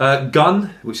go. Gun,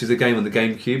 which is a game on the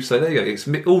GameCube. So there you go. It's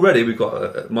already we've got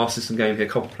a Master System game here, a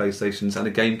couple of PlayStations, and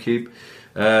a GameCube.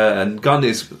 And Gun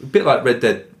is a bit like Red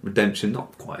Dead Redemption,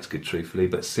 not quite as good, truthfully,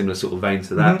 but similar sort of vein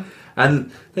to that.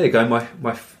 And there you go.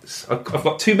 I've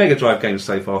got 2 Mega Drive games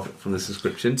so far from the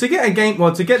subscription. To get the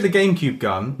GameCube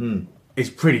gun is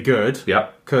pretty good. Yeah.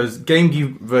 Because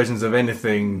GameCube versions of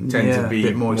anything tend to a be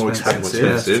bit more expensive. More expensive. Yeah,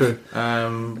 that's true.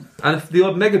 And the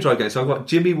odd Mega Drive game, so I've got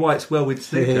Jimmy White's Wellwood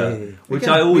Sneaker, Hey. which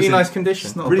Again, I always really nice condition.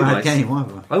 It's not Really a bad nice. game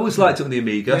either. I always liked it on the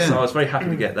Amiga, so Yeah. I was very happy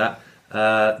to get that.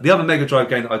 The other Mega Drive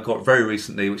game that I got very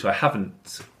recently, which I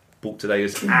haven't bought today,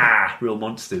 is Real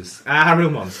Monsters. Real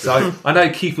Monster. So I know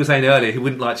Keith was saying earlier he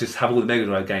wouldn't like to just have all the Mega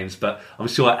Drive games, but I'm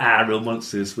sure Real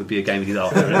Monsters would be a game he'd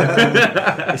after.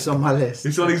 It's on my list.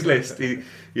 It's on his list.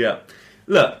 Yeah.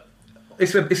 Look,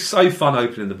 it's so fun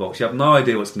opening the box. You have no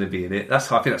idea what's going to be in it. I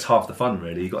think that's half the fun,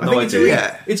 really. You've got no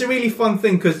idea. It's a really fun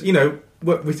thing because, you know,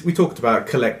 we talked about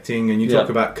collecting, and you talk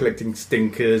about collecting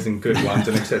stinkers and good ones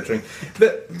and etc.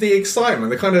 The excitement,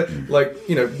 the kind of like,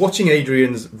 you know, watching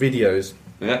Adrian's videos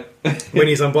Yeah. when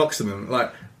he's unboxing them,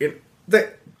 like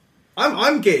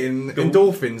I'm getting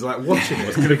endorphins like watching it.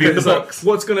 What's going to be in the It's like, box?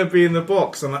 what's going to be in the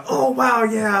box? I'm like, oh wow,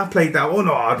 yeah, I played that. Oh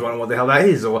no, I don't know what the hell that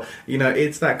is, or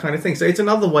it's that kind of thing. So it's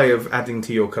another way of adding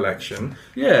to your collection.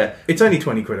 Yeah. It's only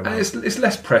 £20 a And month. it's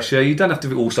less pressure. You don't have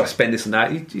to also spend this and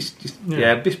that. You just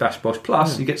bish bash bosh.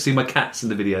 Plus, you get to see my cats in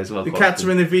the video as well. The cats are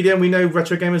in the video, and we know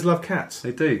retro gamers love cats.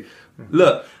 They do.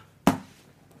 Look,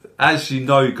 as you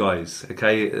know, guys.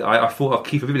 Okay, I thought I'd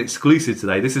keep a bit exclusive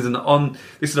today. This is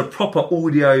a proper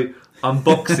audio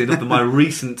unboxing of my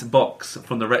recent box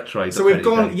from the Retro. So we've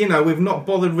gone, we've not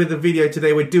bothered with the video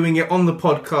today. We're doing it on the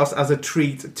podcast as a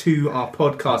treat to our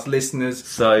podcast listeners.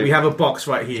 So we have a box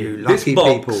right here. This Lucky box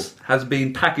people. has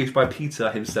been packaged by Peter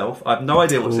himself. I have no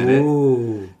idea what's in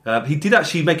Ooh. it. He did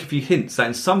actually make a few hints that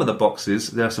in some of the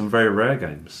boxes there are some very rare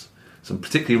games. Some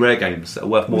particularly rare games that are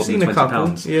worth more We've than seen a couple,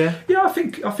 £20. yeah.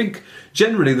 I think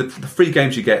generally the free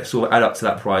games you get sort of add up to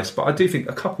that price, but I do think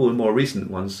a couple of more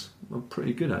recent ones are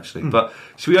pretty good actually. But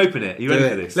should we open it? Are you ready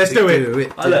for this? Let's do it. Do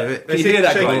it. Oh, look, Do it. can you hear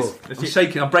that, Shake it. guys? I'm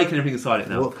shaking. I'm breaking everything inside it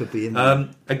now. What could be in there?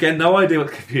 Again, no idea what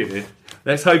could be in it.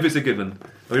 Let's hope it's a good one.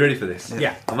 Are we ready for this?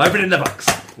 Yeah. I'm opening the box.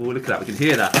 Oh, look at that. We can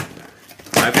hear that.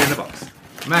 I'm opening the box.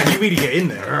 Man, you really get in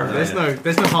there.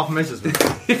 There's no half measures.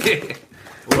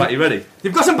 Right, you ready?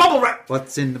 You've got some bubble wrap.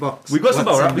 What's in the box? We've got some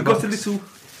What's bubble wrap. in We've the got a box? little.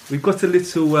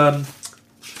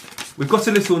 We've got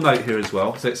a little note here as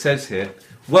well. So it says here,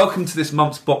 "Welcome to this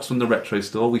month's box from the Retro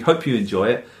Store. We hope you enjoy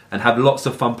it and have lots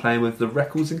of fun playing with the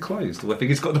records enclosed." Well, I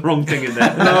think it's got the wrong thing in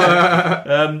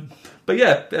there. But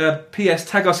yeah, P.S.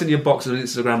 Tag us in your box on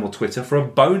Instagram or Twitter for a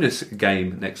bonus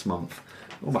game next month.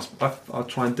 I'll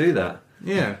try and do that.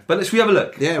 Yeah. But let's we have a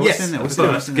look. Yeah, what's Yes. in there? What's The in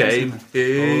there? first What's in there? game What's in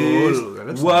is Oh,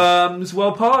 that's Worms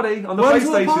World Party on the Worms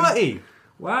World PlayStation. Party.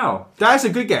 Wow. That's a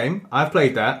good game. I've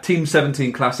played that. Team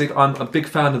 17 Classic. I'm a big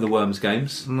fan of the Worms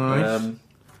games. Nice.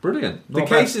 Brilliant. The Not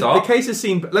a bad start. case has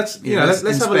seen. Let's let's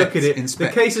let's have a look at inspect- it.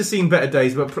 inspect. The case has seen better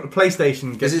days, but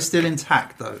PlayStation Is gets it still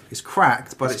intact though? It's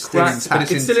cracked, but it's cracked, still but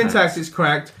intact. it's still intact. intact. It's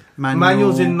cracked. Manual.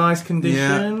 Manual's in nice condition.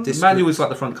 Yeah, The manual is like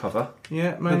the front cover.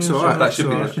 Yeah, manual's alright. in That nice should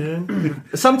be condition.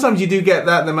 Sometimes you do get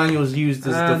that the manual's used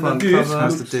as the And front the disc. cover.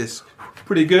 That's the disc.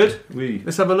 Pretty good.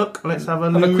 Let's have a look. Let's have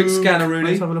a Have a look. quick scanner, Rooney.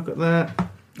 Let's have a look at that.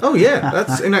 Oh yeah,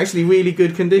 that's in actually really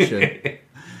good condition.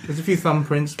 There's a few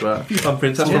thumbprints, but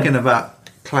Thumbprints. That's Talking about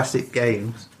classic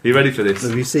games. Are you ready for this?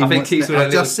 Have you seen I think what's Keith's next? got a I've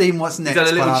little- just seen what's next, done a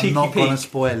but little I'm cheeky not going to peek.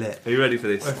 spoil it. Are you ready for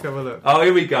this? let's have a look. Oh,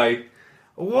 here we go.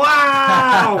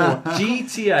 Wow,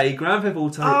 GTA Grand Theft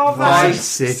Auto Oh, Vice Vice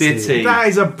City. City. that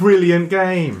is a brilliant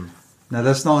game. Now,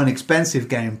 that's not an expensive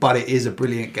game, but it is a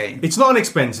brilliant game. It's not an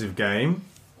expensive game.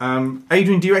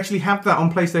 Adrian, do you actually have that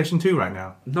on PlayStation 2 right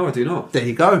now? No, I do not. There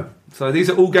you go. So these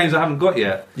are all games I haven't got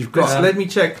yet. You've got. Let me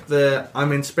check the.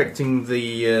 I'm inspecting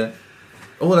the.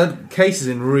 Oh, that case is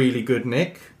in really good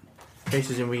nick. Case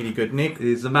is in really good nick.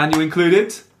 Is the manual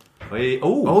included?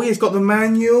 Oh, yeah, it's got the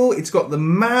manual. It's got the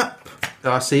map.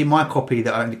 I see my copy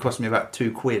that only cost me about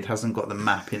 £2 hasn't got the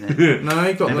map in it. No,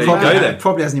 you got There the you go map. then. It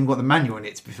probably hasn't even got the manual in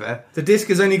it, to be fair. The disc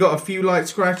has only got a few light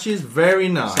scratches. Very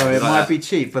nice. So it Like might that. be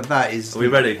cheap, but that is Are we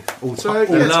ready? So,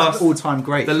 yeah, all-time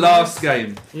great. The last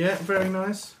game. yeah, very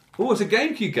nice. Oh, it's a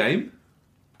GameCube game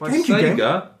by GameCube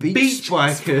Sega. Beach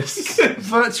Bikers.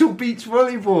 Virtual beach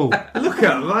volleyball. Look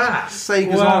at that.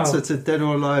 Sega's Wow. answer to Dead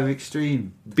or Alive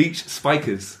Extreme. Beach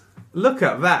Spikers. Look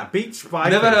at that. Beach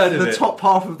bike. Never heard of The it. top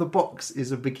half of the box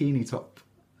is a bikini top.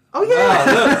 Oh, yeah.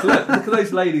 Ah, look at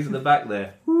those ladies in the back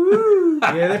there.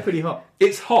 Yeah, they're pretty hot.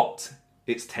 It's hot.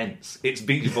 It's tense. It's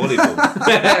beach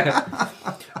volleyball.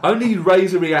 Only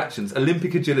razor reactions,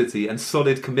 Olympic agility, and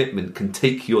solid commitment can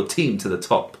take your team to the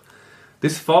top.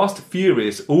 This fast,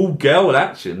 furious, all-girl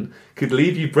action could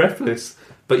leave you breathless,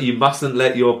 but you mustn't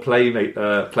let your playmates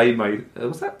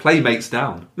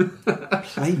down.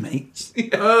 Playmates.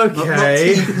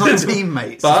 Okay. Not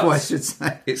teammates, But that's what I should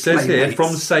say. It says here Playmates.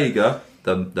 from Sega,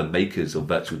 the makers of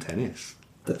virtual tennis.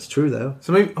 That's true, though.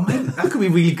 So maybe that could be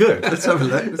really good. Let's have a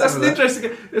look. That's an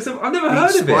interesting. I've never heard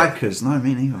of it. Spikers. No,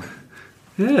 me neither.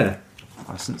 Yeah,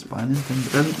 Licensed by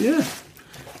Nintendo. yeah.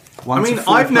 One I mean, to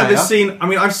four I've never player. seen. I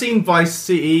mean, I've seen Vice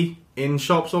City in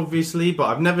shops, obviously, but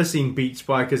I've never seen Beach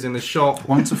Bikers in the shop.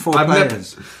 1 to 4 I've never-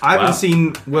 players. I haven't Wow.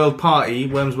 seen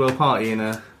Worms World Party in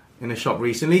a shop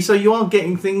recently, so you are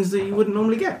getting things that you wouldn't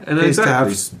normally get. And Appears to have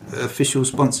exactly. official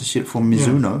sponsorship from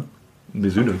Mizuno.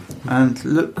 Mizuno. And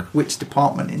look which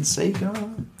department in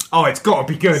Sega. Oh, it's got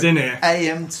to be good, isn't it?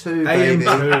 AM2, baby.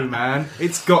 AM2, man.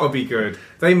 It's got to be good.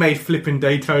 They made flipping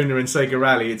Daytona and Sega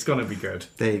Rally. It's going to be good.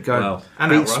 There you go. Wow.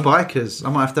 And Beach Outrun. Spikers. I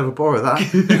might have to have a borrow of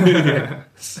that.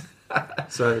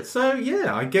 So, So,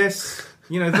 yeah, I guess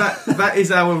that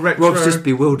is our retro. Rob's just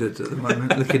bewildered at the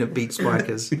moment, looking at Beat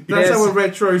Spikers. That's our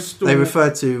retro store. They refer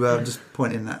to just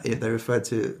pointing that they refer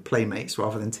to playmates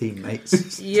rather than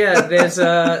teammates. Yeah, there's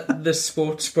the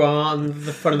sports bra on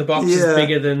the front of the box is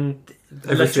bigger than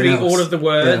literally else. all of the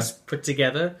words put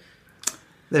together.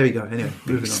 There we go. Anyway,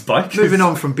 Spikers. moving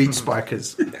on from Beat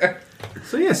Spikers.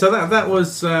 So that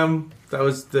was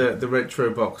the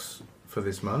retro box for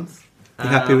this month. You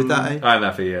happy with that? Eh? I'm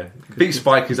happy, yeah. Beat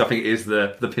Spikers, I think, is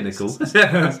the pinnacle.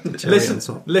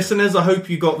 Listeners, I hope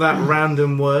you got that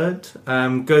random word.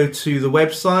 Go to the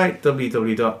website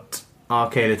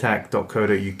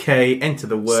www.arcadeattack.co.uk. Enter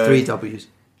the word. It's 3 W's.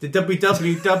 The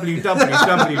www.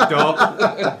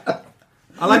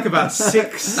 I like about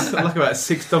six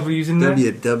W's in there.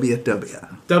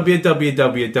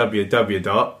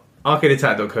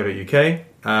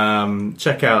 www.arcadeattack.co.uk.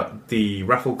 Check out the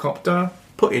raffle copter.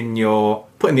 Put in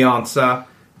the answer.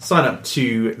 Sign up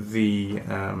to the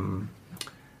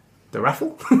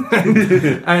raffle,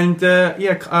 and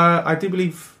I do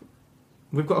believe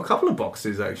we've got a couple of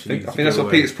boxes actually. I think that's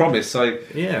what Peter's promised. So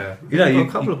yeah, you know,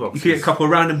 a couple of boxes. You can get a couple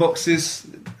of random boxes.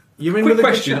 You're in Quick with a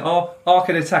question: good- are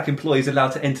Arcade Attack employees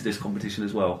allowed to enter this competition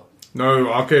as well?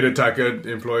 No, Arcade Attack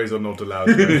employees are not allowed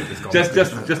to enter this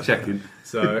competition. just checking.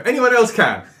 So anyone else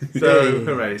can. So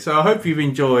hooray! So I hope you've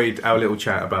enjoyed our little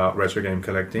chat about retro game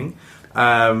collecting.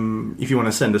 If you want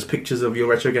to send us pictures of your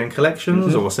retro game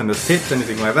collections or send us tips,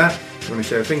 anything like that, if you want to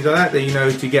share things like that, then you know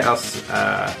to get us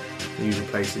the usual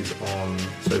places on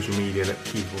social media that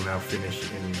Keith will now finish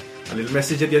in a little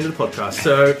message at the end of the podcast.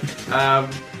 So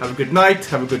have a good night,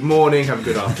 have a good morning, have a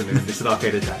good afternoon. This is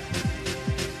Arcade Attack.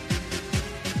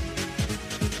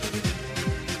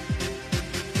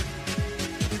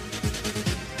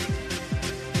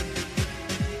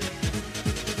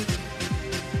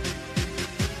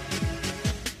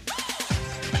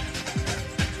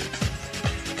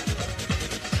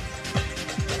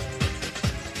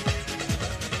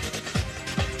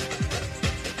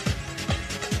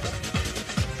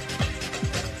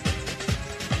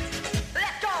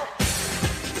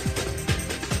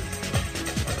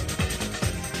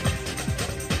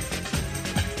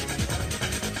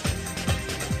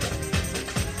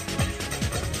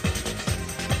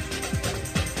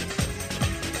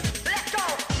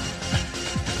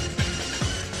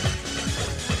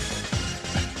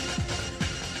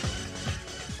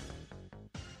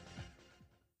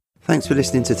 Thanks for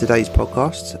listening to today's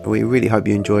podcast. We really hope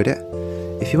you enjoyed it.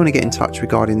 If you want to get in touch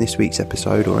regarding this week's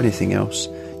episode or anything else,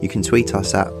 you can tweet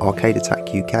us at Arcade Attack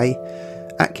UK,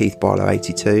 at Keith Barlow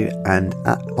 82 and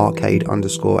at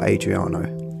Arcade_Adriano.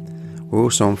 We're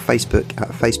also on Facebook at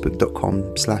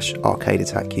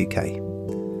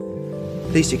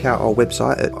facebook.com/arcadeattackuk. Please check out our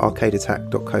website at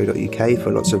arcadeattack.co.uk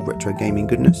for lots of retro gaming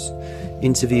goodness,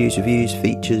 interviews, reviews,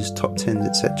 features, top 10s,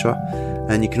 etc.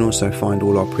 And you can also find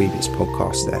all our previous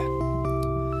podcasts there.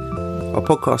 Our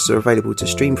podcasts are available to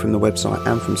stream from the website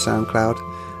and from SoundCloud,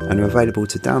 and are available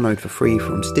to download for free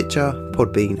from Stitcher,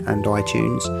 Podbean and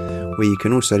iTunes, where you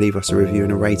can also leave us a review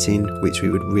and a rating, which we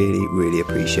would really, really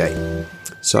appreciate.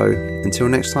 So, until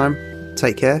next time,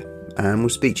 take care, and we'll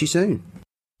speak to you soon.